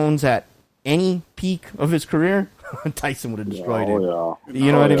Roy Jones at any peak of his career, Tyson would have destroyed him. Yeah.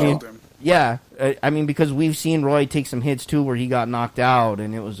 You know what I mean? Yeah. I mean, because we've seen Roy take some hits, too, where he got knocked out,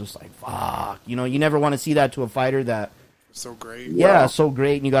 and it was just like, fuck. You know, you never want to see that to a fighter that... So great. Yeah, so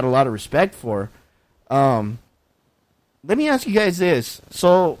great, and you got a lot of respect for. Let me ask you guys this.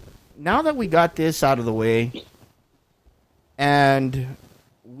 So, now that we got this out of the way, and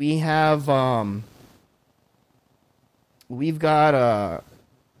we have, we've got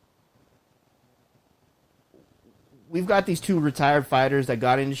these two retired fighters that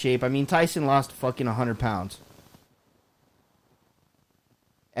got into shape. I mean, Tyson lost fucking 100 pounds.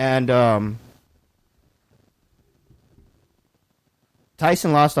 And,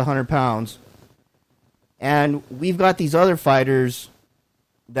 Tyson lost 100 pounds. And we've got these other fighters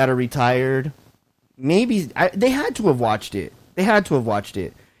that are retired. Maybe they had to have watched it.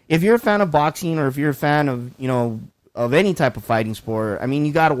 If you're a fan of boxing, or if you're a fan of, you know, of any type of fighting sport, I mean,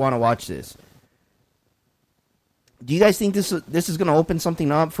 you got to want to watch this. Do you guys think this is going to open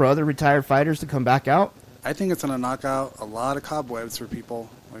something up for other retired fighters to come back out? I think it's going to knock out a lot of cobwebs for people.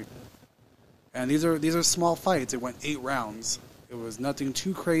 And these are small fights. It went 8 rounds. It was nothing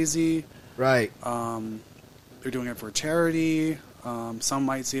too crazy. Right. They're doing it for charity. Some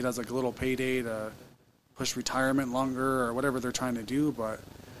might see it as like a little payday to push retirement longer or whatever they're trying to do, but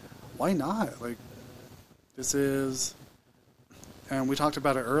why not? Like, this is... And we talked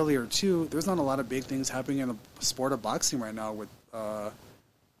about it earlier, too. There's not a lot of big things happening in the sport of boxing right now with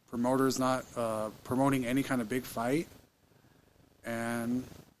promoters not promoting any kind of big fight. And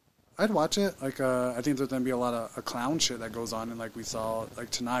I'd watch it. Like, I think there's going to be a lot of clown shit that goes on, and like we saw like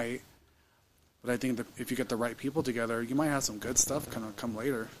tonight. But I think that if you get the right people together, you might have some good stuff kind of come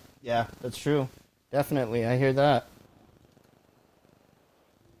later. Yeah, that's true. Definitely. I hear that.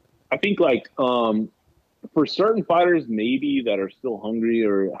 I think, like, for certain fighters, maybe, that are still hungry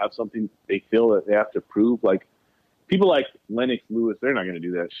or have something they feel that they have to prove, like, people like Lennox Lewis, they're not going to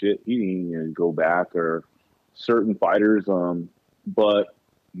do that shit. He ain't going to go back, or certain fighters. But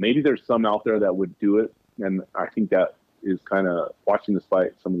maybe there's some out there that would do it, and I think that is kind of watching this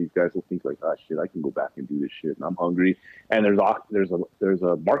fight. Some of these guys will think like, "Ah, shit, I can go back and do this shit, and I'm hungry." And there's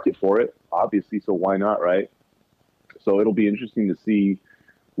a market for it, obviously. So why not, right? So it'll be interesting to see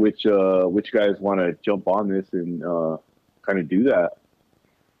which guys want to jump on this and kind of do that.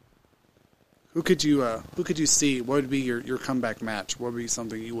 Who could you see? What would be your comeback match? What would be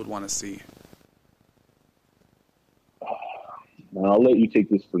something you would want to see? I'll let you take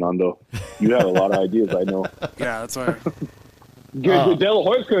this, Fernando. You have a lot of ideas, I know. Yeah, that's why. De La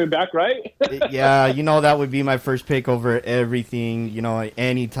Hoya's coming back, right? Yeah, you know, that would be my first pick over everything, you know,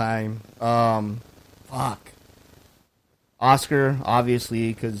 anytime. Fuck. Oscar,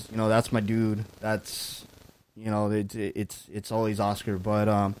 obviously, because, you know, that's my dude. That's, you know, it's always Oscar. But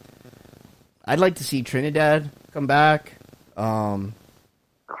I'd like to see Trinidad come back. God,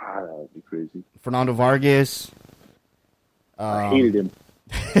 that would be crazy. Fernando Vargas. I hated him.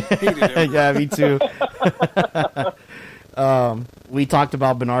 Yeah, me too. We talked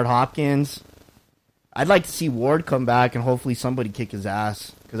about Bernard Hopkins. I'd like to see Ward come back and hopefully somebody kick his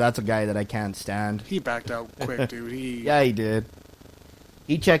ass, because that's a guy that I can't stand. He backed out quick, dude. Yeah, he did.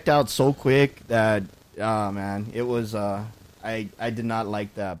 He checked out so quick that, man, it was. I did not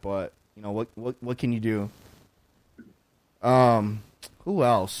like that, but you know what can you do? Who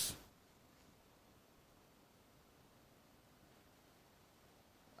else?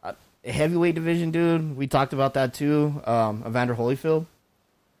 Heavyweight division, dude. We talked about that too. Evander Holyfield.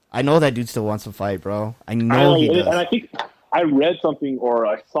 I know that dude still wants to fight, bro. I know he does. And I think I read something or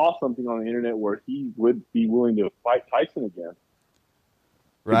I saw something on the internet where he would be willing to fight Tyson again.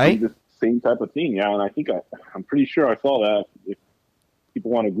 Right? The same type of thing, yeah. And I think I'm pretty sure I saw that. If people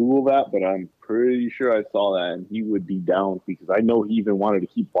want to Google that, but I'm pretty sure I saw that, and he would be down because I know he even wanted to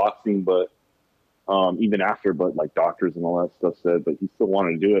keep boxing, but even after, but like doctors and all that stuff said, but he still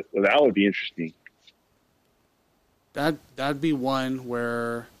wanted to do it. So that would be interesting. That'd be one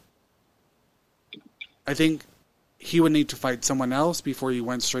where I think he would need to fight someone else before he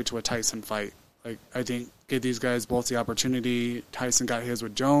went straight to a Tyson fight. Like, I think give these guys both the opportunity. Tyson got his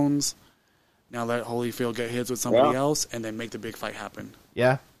with Jones. Now let Holyfield get his with somebody else, and then make the big fight happen.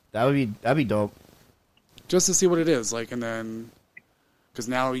 Yeah, that'd be dope. Just to see what it is, like, and then because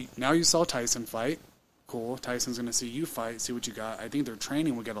now you saw Tyson fight. Cool. Tyson's gonna see you fight, see what you got. I think their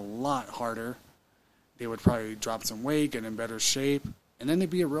training would get a lot harder. They would probably drop some weight, get in better shape, and then it'd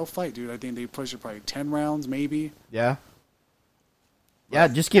be a real fight, dude. I think they push it probably 10 rounds, maybe. Yeah. Yeah,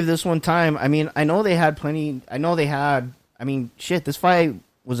 just give this one time. I mean, I know they had plenty. I mean, shit, this fight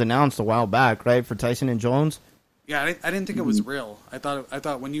was announced a while back, right, for Tyson and Jones? Yeah, I didn't think it was real. I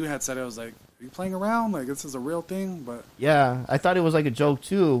thought when you had said it, I was like, are you playing around? Like, this is a real thing? But yeah, I thought it was like a joke,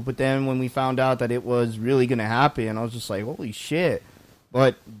 too. But then when we found out that it was really going to happen, I was just like, holy shit.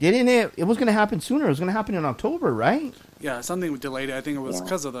 But didn't it? It was going to happen sooner. It was going to happen in October, right? Yeah, something delayed it. I think it was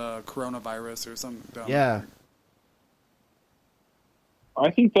because of the coronavirus or something dumb. Yeah. I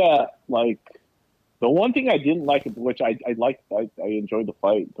think that, like, the one thing I didn't like, which I liked, I enjoyed the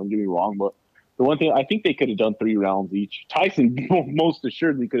fight, don't get me wrong, but the one thing, I think they could have done 3 rounds each. Tyson most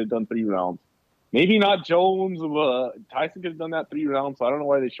assuredly could have done 3 rounds. Maybe not Jones, but Tyson could have done that 3 rounds, so I don't know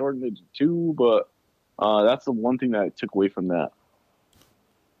why they shortened it to 2, but that's the one thing that I took away from that.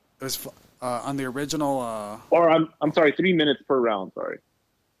 It was on the original... or, I'm sorry, 3 minutes per round, sorry.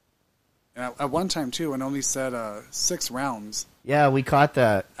 And at one time, too, it only said 6 rounds. Yeah, we caught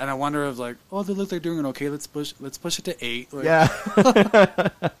that. And I wonder if, like, oh, they look like they're doing okay. Let's push it to 8. Like, Yeah.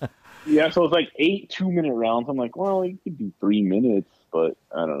 Yeah, so it's like 8 2-minute rounds. I'm like, well, you could do 3 minutes, but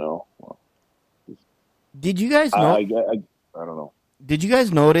I don't know. Did you guys know? I don't know. Did you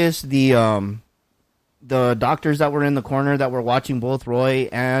guys notice the doctors that were in the corner that were watching both Roy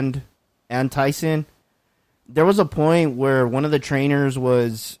and Tyson? There was a point where one of the trainers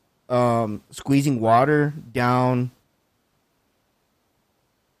was squeezing water down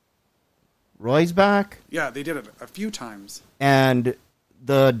Roy's back. Yeah, they did it a few times. And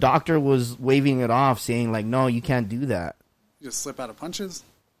the doctor was waving it off, saying, like, no, you can't do that. You just slip out of punches?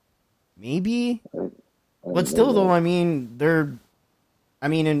 Maybe. But still, though, I mean,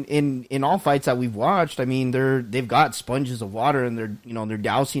 in all fights that we've watched, I mean, they've got sponges of water and they're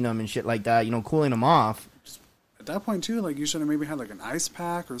dousing them and shit like that, cooling them off. At that point, too, like, you should have maybe had, like, an ice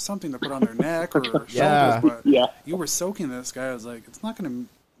pack or something to put on their neck or Yeah. shoulders, but you were soaking this guy. I was like, it's not going to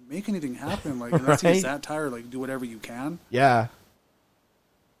make anything happen, like, unless he's that tired, like, do whatever you can. Yeah.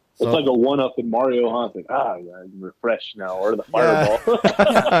 It's like a one-up in Mario, huh? It's like, I'm refreshed now, or the fireball.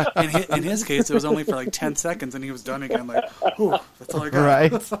 Yeah. In his case, it was only for, like, 10 seconds, and he was done again, like, whew, that's all I got.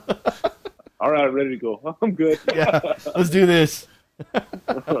 Right. All right, ready to go. I'm good. Yeah, let's do this.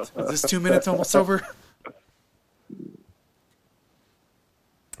 Is this 2 minutes almost over?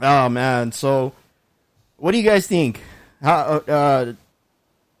 Oh, man. So, what do you guys think? Let's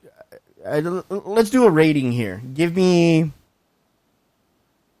do a rating here. Give me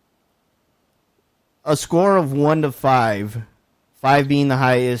a score of 1 to 5. 5 being the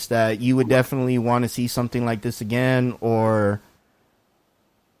highest that you would definitely want to see something like this again, or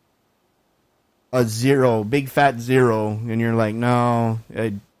a 0, big fat 0, and you're like, no,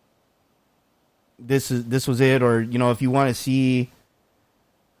 this was it, or if you want to see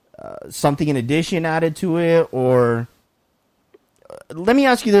something in addition added to it, or let me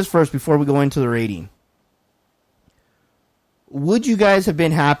ask you this first before we go into the rating. Would you guys have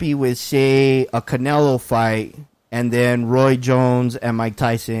been happy with, say, a Canelo fight and then Roy Jones and Mike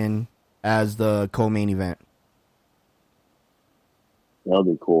Tyson as the co-main event? That would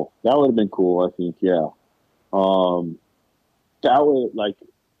be cool. That would have been cool, I think, yeah. That would, like,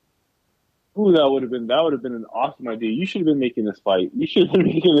 that would have been an awesome idea. You should have been making this fight. You should have been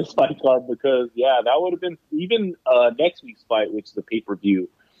making this fight card because, that would have been, even next week's fight, which is the pay-per-view,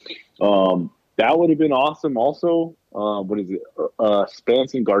 that would have been awesome also. What is it?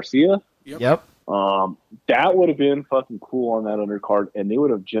 Spence and Garcia? Yep. That would have been fucking cool on that undercard, and they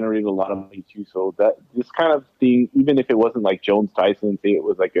would have generated a lot of money too. So that this kind of thing, even if it wasn't like Jones Tyson, say it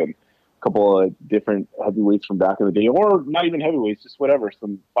was like a couple of different heavyweights from back in the day, or not even heavyweights, just whatever,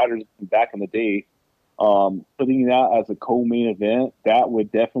 some fighters from back in the day, putting that as a co-main event, that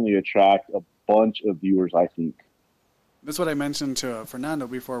would definitely attract a bunch of viewers, I think. That's what I mentioned to Fernando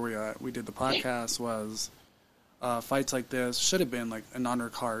before we did the podcast was fights like this should have been like an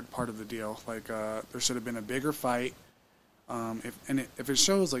undercard part of the deal. Like there should have been a bigger fight. If it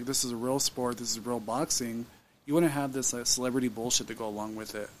shows like this is a real sport, this is real boxing, you wouldn't have this celebrity bullshit to go along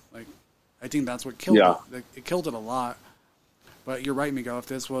with it. Like I think that's what killed Yeah. it. It killed it a lot. But you're right, Miguel. If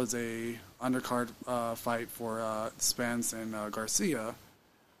this was a undercard fight for Spence and Garcia,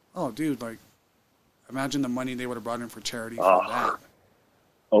 oh, dude, like, imagine the money they would have brought in for charity for that.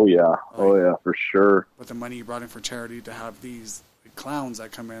 Oh yeah, for sure. With the money you brought in for charity to have these clowns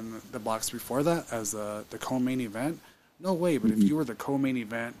that come in the box before that as the co-main event, no way. But if you were the co-main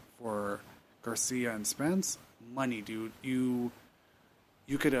event for Garcia and Spence, money, dude. You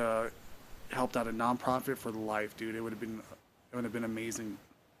could have helped out a nonprofit for life, dude. It would have been amazing.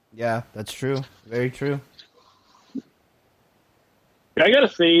 Yeah, that's true. Very true. I gotta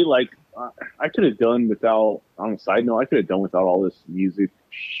say, like, I could have done without. On a side note, I could have done without all this music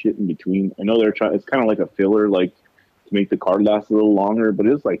shit in between. I know they're trying. It's kind of like a filler, like to make the card last a little longer. But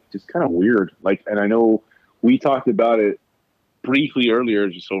it's like just kind of weird. Like, and I know we talked about it briefly earlier,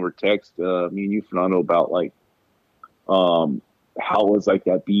 just over text. Me and you, Fernando, about like how it was like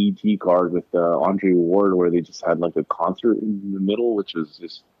that BET card with Andre Ward, where they just had like a concert in the middle, which was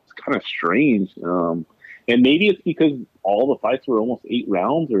just kind of strange. And maybe it's because all the fights were almost 8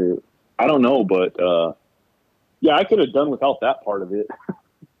 rounds, or I don't know, but yeah, I could have done without that part of it.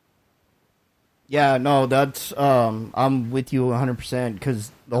 Yeah, no, that's I'm with you 100%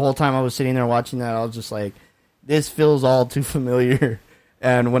 because the whole time I was sitting there watching that, I was just like, this feels all too familiar.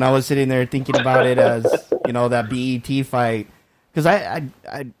 And when I was sitting there thinking about it as, you know, that BET fight, because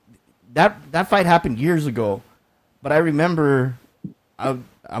that fight happened years ago, but I remember,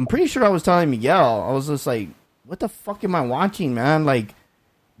 I'm pretty sure I was telling Miguel, I was just like, what the fuck am I watching, man? Like,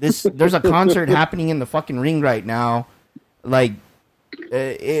 there's a concert happening in the fucking ring right now. Like,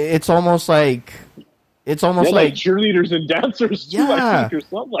 it's almost like cheerleaders and dancers too, I think, or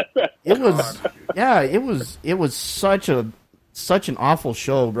something like that. It was such an awful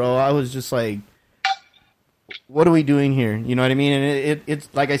show, bro. I was just like, what are we doing here? You know what I mean? And it's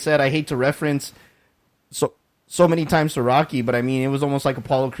like I said, I hate to reference so many times to Rocky, but I mean, it was almost like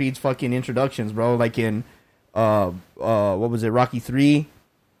Apollo Creed's fucking introductions, bro. Like in what was it, Rocky 3,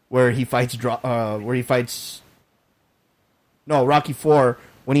 where he fights Rocky 4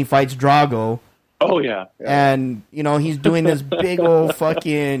 when he fights Drago. Oh yeah. And you know, he's doing this big old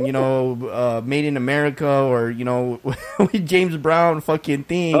fucking, you know, Made in America, or you know, with James Brown fucking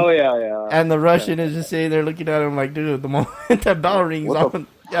thing. Oh yeah. And the Russian is just sitting there looking at him like, dude, the moment that bell rings on,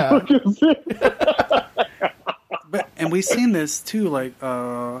 And we've seen this too, like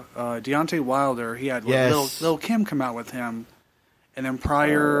Deontay Wilder. He had Lil Kim come out with him, and then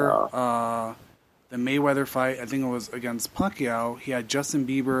prior the Mayweather fight, I think it was against Pacquiao. He had Justin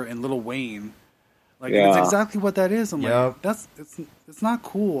Bieber and Lil Wayne. Like, it's exactly what that is. I'm like, it's not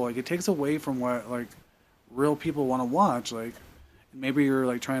cool. Like, it takes away from what like real people want to watch. Like, maybe you're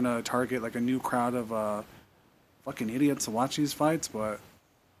like trying to target like a new crowd of fucking idiots to watch these fights, but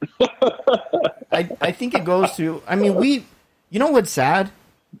I think it goes to. I mean, you know what's sad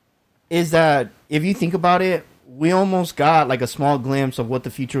is that if you think about it, we almost got like a small glimpse of what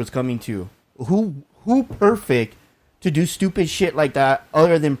the future was coming to. Who perfect to do stupid shit like that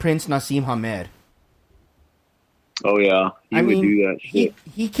other than Prince Nassim Hamed? Oh yeah, he would do that shit.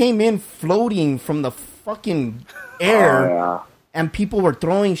 He came in floating from the fucking air, and people were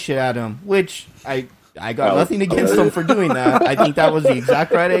throwing shit at him. Which I got nothing against him for doing that. I think that was the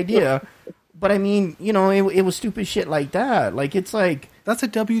exact right idea. But I mean, you know, it was stupid shit like that. Like, it's like, that's a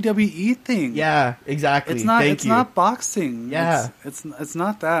WWE thing. Yeah, exactly. It's not. It's not boxing. Yeah, it's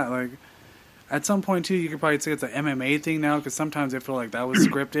not that. Like, at some point too, you could probably say it's an MMA thing now, because sometimes I feel like that was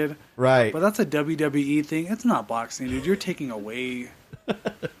scripted. Right. But that's a WWE thing. It's not boxing, dude. You're taking away.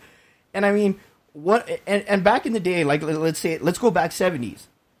 And I mean, what? And back in the day, like, let's go back 70s.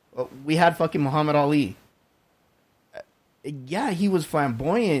 We had fucking Muhammad Ali. Yeah, he was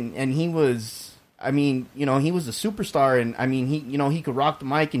flamboyant, and he was. I mean, you know, he was a superstar, and I mean, he could rock the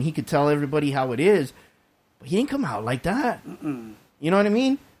mic, and he could tell everybody how it is. But he didn't come out like that. Mm-mm. You know what I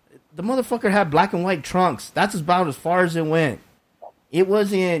mean? The motherfucker had black and white trunks. That's about as far as it went. It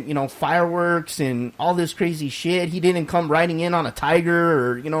wasn't, you know, fireworks and all this crazy shit. He didn't come riding in on a tiger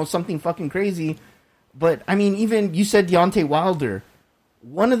or, you know, something fucking crazy. But, I mean, even, you said Deontay Wilder.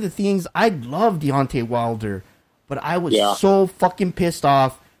 One of the things, I love Deontay Wilder, but I was so fucking pissed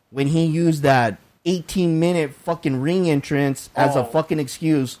off when he used that 18-minute fucking ring entrance as a fucking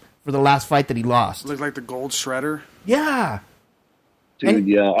excuse for the last fight that he lost. Looked like the gold shredder. Yeah. Dude,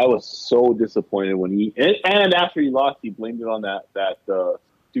 yeah, I was so disappointed when and after he lost, he blamed it on that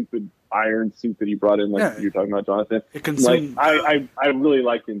stupid iron suit that he brought in, like you're talking about, Jonathan. It consumed. Like, I really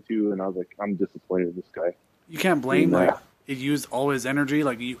liked him too, and I was like, I'm disappointed in this guy. You can't blame like it used all his energy.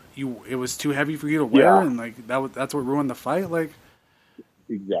 Like it was too heavy for you to wear, and like that's what ruined the fight. Like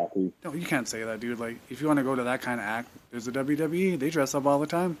Exactly. No, you can't say that, dude. Like, if you want to go to that kind of act, there's a WWE. They dress up all the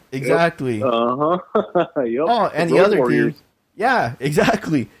time. Exactly. Uh-huh. Yep. Oh, and the Road other Warriors. thing, yeah,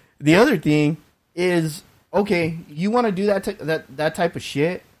 exactly. The other thing is, okay, you want to do that type of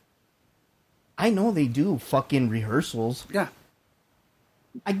shit. I know they do fucking rehearsals. Yeah.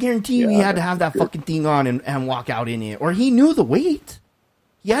 I guarantee you he had to have that fucking thing on and walk out in it. Or he knew the weight.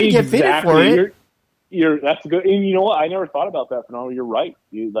 He had to get fitted for it. That's good. And you know what? I never thought about that, Fernando. You're right.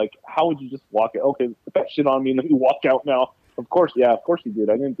 Like, how would you just walk out? Okay, put that shit on me and let me walk out now. Of course you did.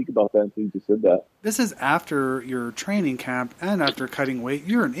 I didn't think about that until you just said that. This is after your training camp and after cutting weight.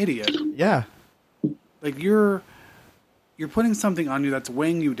 You're an idiot. Yeah. Like, you're putting something on you that's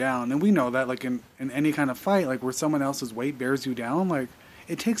weighing you down. And we know that, like, in any kind of fight, like, where someone else's weight bears you down, like,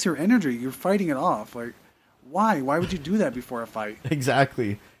 it takes your energy. You're fighting it off. Like, why? Why would you do that before a fight?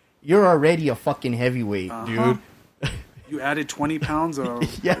 Exactly. You're already a fucking heavyweight, dude. You added 20 pounds of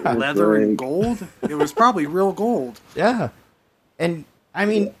Yeah. leather and gold? It was probably real gold. Yeah. And, I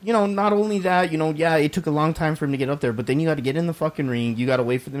mean, not only that, it took a long time for him to get up there, but then you got to get in the fucking ring, you got to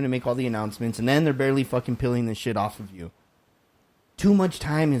wait for them to make all the announcements, and then they're barely fucking peeling the shit off of you. Too much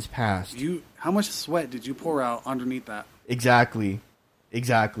time has passed. How much sweat did you pour out underneath that? Exactly.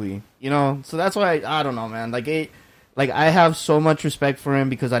 So that's why, I don't know, man. Like, I have so much respect for him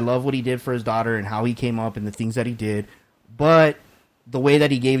because I love what he did for his daughter and how he came up and the things that he did. But the way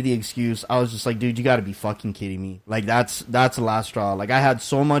that he gave the excuse, I was just like, dude, you got to be fucking kidding me. Like, that's the last straw. Like, I had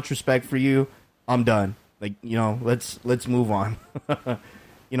so much respect for you. I'm done. Like, let's move on.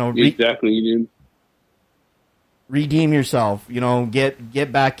 Exactly, dude. Redeem yourself.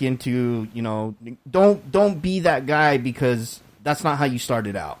 Get back into. Don't be that guy because that's not how you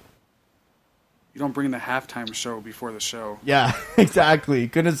started out. You don't bring the halftime show before the show. Yeah, exactly.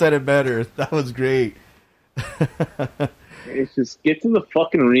 Couldn't have said it better. That was great. It's just get to the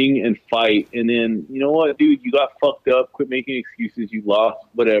fucking ring and fight, and then you know what, dude, you got fucked up. Quit making excuses. You lost.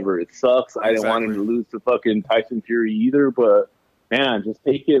 Whatever. It sucks. I didn't want him to lose to fucking Tyson Fury either, but man, just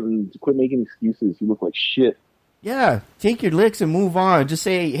take it and quit making excuses. You look like shit. Yeah, take your licks and move on. Just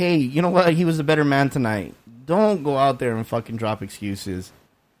say, hey, you know what? He was a better man tonight. Don't go out there and fucking drop excuses.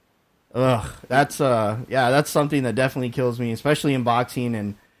 Ugh, that's something that definitely kills me, especially in boxing.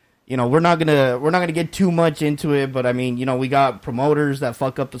 And we're not gonna get too much into it, but I mean, we got promoters that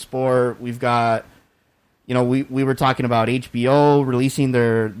fuck up the sport. We've got, we were talking about HBO releasing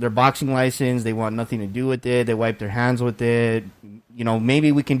their boxing license. They want nothing to do with it. They wipe their hands with it.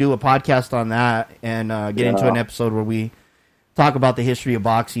 Maybe we can do a podcast on that and get into an episode where we talk about the history of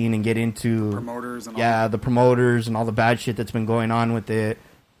boxing and get into promoters and the promoters and all the bad shit that's been going on with it.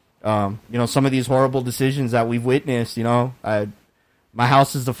 Some of these horrible decisions that we've witnessed, my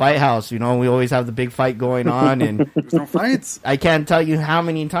house is the fight house, we always have the big fight going on and there's no fights. I can't tell you how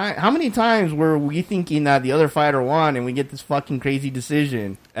many times were we thinking that the other fighter won and we get this fucking crazy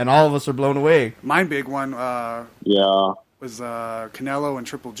decision and all of us are blown away. My big one, was Canelo and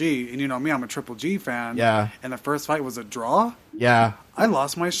Triple G. And you know me, I'm a Triple G fan. Yeah. And the first fight was a draw. Yeah. I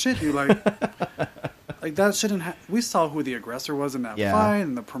lost my shit, dude. Like that shouldn't we saw who the aggressor was in that fight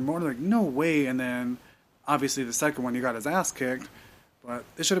and the promoter, like, no way. And then obviously the second one, he got his ass kicked. But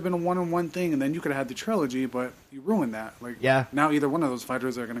it should have been a one-on-one thing, and then you could have had the trilogy, but you ruined that. Like, now either one of those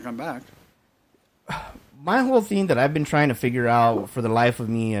fighters are going to come back. My whole thing that I've been trying to figure out for the life of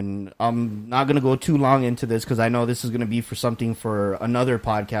me, and I'm not going to go too long into this because I know this is going to be for something for another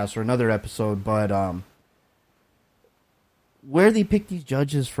podcast or another episode, but where they pick these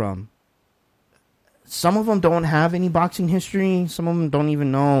judges from. Some of them don't have any boxing history. Some of them don't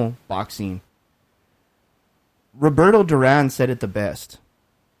even know boxing. Roberto Duran said it the best.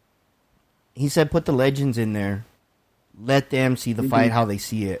 He said, put the legends in there. Let them see the fight how they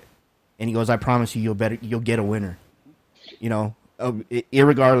see it. And he goes, I promise you, you'll get a winner.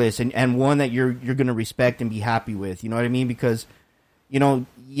 Irregardless, and one that you're going to respect and be happy with. You know what I mean? Because,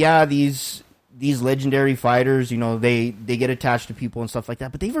 these legendary fighters, they get attached to people and stuff like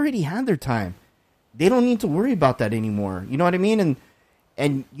that, but they've already had their time. They don't need to worry about that anymore. You know what I mean?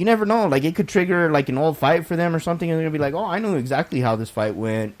 And you never know, like, it could trigger, like, an old fight for them or something, and they're going to be like, oh, I know exactly how this fight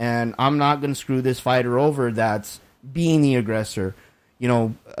went, and I'm not going to screw this fighter over that's being the aggressor,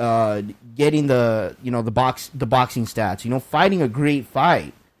 getting the boxing stats, fighting a great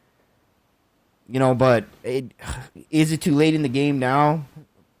fight. But is it too late in the game now?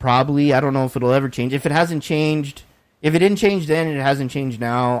 Probably. I don't know if it'll ever change. If it hasn't changed, if it didn't change then and it hasn't changed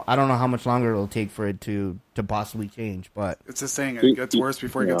now, I don't know how much longer it'll take for it to possibly change. But it's a saying, it gets worse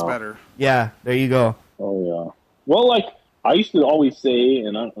before it gets better. Yeah, there you go. Oh yeah. Well, like I used to always say,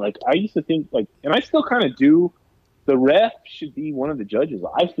 and I used to think, like, and I still kind of do, the ref should be one of the judges.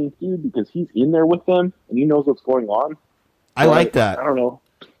 I think, dude, because he's in there with them and he knows what's going on. I like that. I don't know.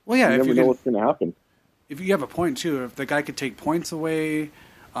 Well, yeah, you if never you know can, what's going to happen. if you have a point too, if the guy could take points away,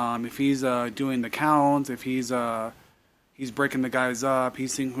 if he's doing the counts, if he's breaking the guys up,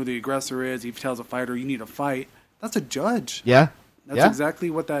 he's seeing who the aggressor is. He tells a fighter, "You need to fight." That's a judge. Yeah, That's exactly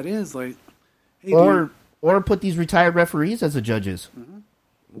what that is. Like, hey, or dude. or put these retired referees as the judges.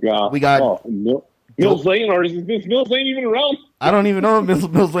 Yeah, We got Mills Lane, or is Mills Lane even around? I don't even know if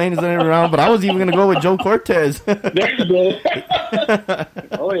Mills Lane is around, but I was even going to go with Joe Cortez. There you go.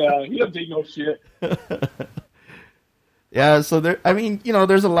 Oh yeah, he doesn't take no shit. Yeah, so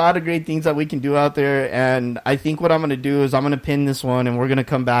there's a lot of great things that we can do out there, and I think what I'm going to do is I'm going to pin this one, and we're going to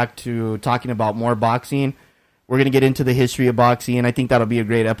come back to talking about more boxing. We're going to get into the history of boxing, and I think that'll be a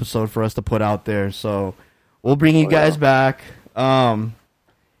great episode for us to put out there. So we'll bring you guys back.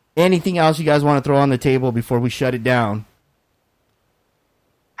 Anything else you guys want to throw on the table before we shut it down?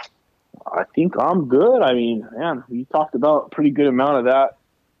 I think I'm good. I mean, man, we talked about a pretty good amount of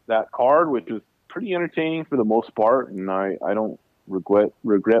that card, which was pretty entertaining for the most part, and I don't regret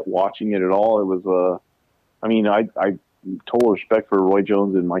watching it at all. It was I total respect for Roy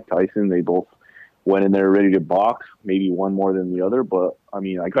Jones and Mike Tyson. They both went in there ready to box, maybe one more than the other, but I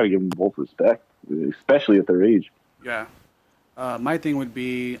mean, I got to give them both respect, especially at their age. Yeah. My thing would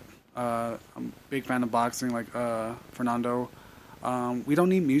be, I'm a big fan of boxing, like Fernando. We don't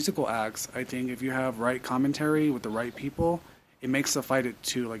need musical acts. I think if you have right commentary with the right people, it makes the fight it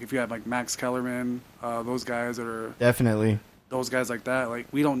too. Like if you have like Max Kellerman, those guys that are Definitely. those guys like that. Like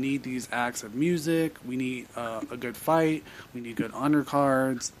we don't need these acts of music. We need a good fight. We need good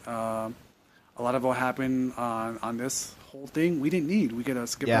undercards. A lot of what happened on this whole thing, we didn't need. We could have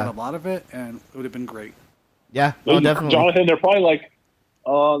skipped out a lot of it, and it would have been great. Yeah, definitely. Jonathan, they're probably like,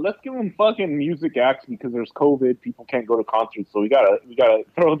 let's give them fucking music acts because there's COVID. People can't go to concerts, so we gotta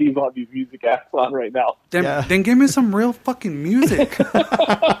throw these music acts on right now. Then give me some real fucking music.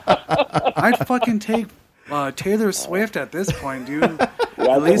 I'd fucking take Taylor Swift at this point, dude.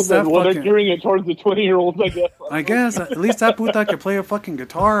 Yeah, at least that they're gearing it towards the 20-year-olds, I guess. I guess at least that booth I could play a fucking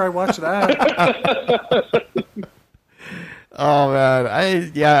guitar. I watch that. Oh man,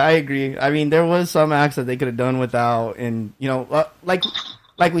 I agree. I mean, there was some acts that they could have done without, and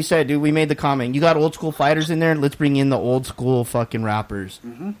like we said, dude, we made the comment. You got old school fighters in there. Let's bring in the old school fucking rappers.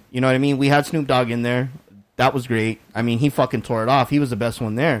 Mm-hmm. You know what I mean? We had Snoop Dogg in there. That was great. I mean, he fucking tore it off. He was the best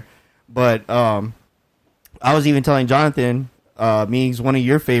one there. But I was even telling Jonathan, Meeks, one of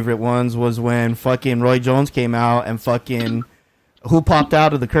your favorite ones was when fucking Roy Jones came out and fucking who popped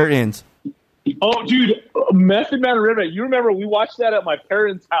out of the curtains. Oh, dude, Method Man and Redman. You remember we watched that at my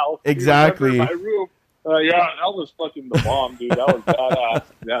parents' house? Exactly. In my room. Yeah, that was fucking the bomb, dude. That was badass.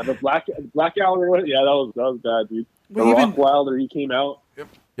 Yeah, the Black Alley. Yeah, that was bad, dude. The Rock Wilder, he came out.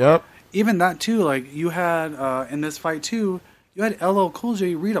 Yep. Even that too. Like you had in this fight too. You had LL Cool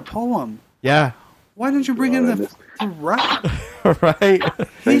J read a poem. Yeah. Why didn't you bring in the rap? Right.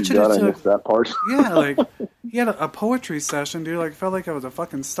 Thank God I missed that part. Yeah, like he had a poetry session, dude. Like felt like I was a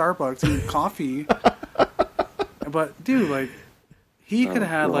fucking Starbucks eating coffee. But dude, like he could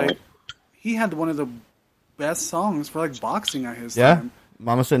have had he had one of the best songs for like boxing at his time.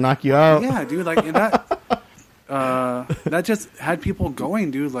 Mama said knock you out. Yeah, dude. Like and that just had people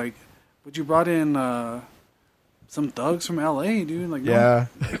going, dude. Like, but you brought in some thugs from LA, dude. Like, yeah.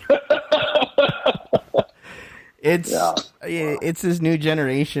 It's this new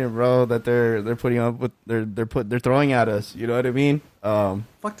generation, bro, that they're putting up with. They're throwing at us. You know what I mean?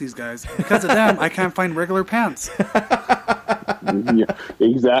 Fuck these guys. Because of them, I can't find regular pants. Yeah,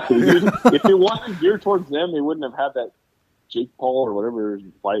 exactly, dude. If it wasn't geared towards them, they wouldn't have had that Jake Paul or whatever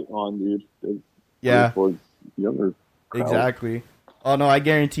fight on, dude. Towards younger crowd. Exactly. Oh no, I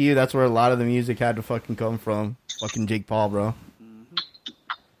guarantee you that's where a lot of the music had to fucking come from. Fucking Jake Paul, bro. Mm-hmm.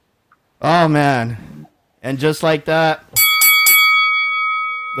 Oh man. And just like that,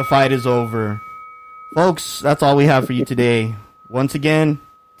 the fight is over. Folks, that's all we have for you today. Once again,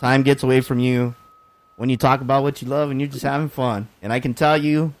 time gets away from you when you talk about what you love and you're just having fun. And I can tell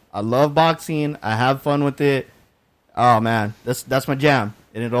you, I love boxing. I have fun with it. Oh man, that's my jam,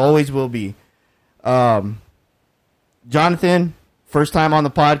 and it always will be. Jonathan, first time on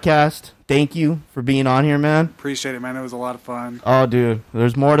the podcast. Thank you for being on here, man. Appreciate it, man. It was a lot of fun. Oh, dude,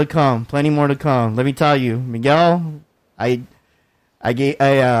 there's more to come. Plenty more to come. Let me tell you, Miguel, I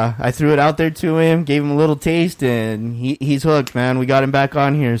threw it out there to him, gave him a little taste, and he's hooked, man. We got him back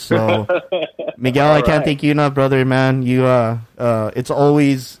on here, so Miguel, I can't thank you enough, brother, man. You it's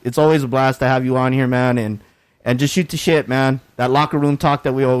always a blast to have you on here, man, and just shoot the shit, man. That locker room talk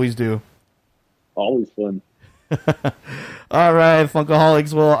that we always do. Always fun. All right,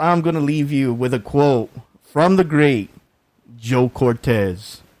 Funkaholics. Well, I'm going to leave you with a quote from the great Joe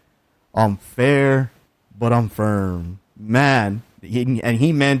Cortez. I'm fair, but I'm firm. Man, and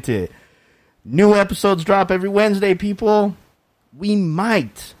he meant it. New episodes drop every Wednesday, people. We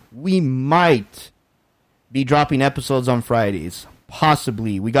might be dropping episodes on Fridays.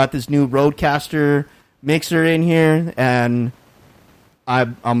 Possibly. We got this new Rodecaster mixer in here, and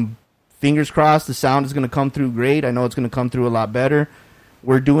I'm fingers crossed the sound is going to come through great. I know it's going to come through a lot better.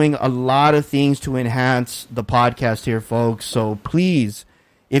 We're doing a lot of things to enhance the podcast here, folks. So please,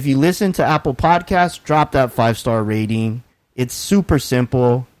 if you listen to Apple Podcasts, drop that 5-star rating. It's super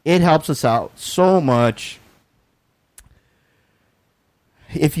simple. It helps us out so much.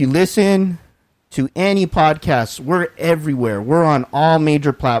 If you listen to any podcasts, we're everywhere. We're on all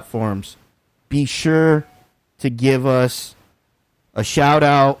major platforms. Be sure to give us a shout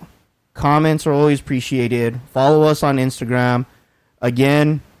out. Comments are always appreciated. Follow us on Instagram.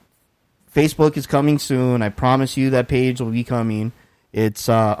 Again, Facebook is coming soon. I promise you that page will be coming. It's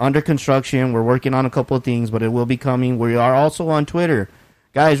under construction. We're working on a couple of things, but it will be coming. We are also on Twitter.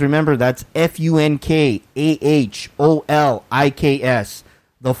 Guys, remember, that's FUNKAHOLIKS,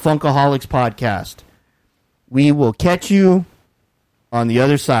 the Funkaholics Podcast. We will catch you on the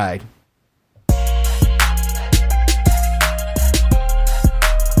other side.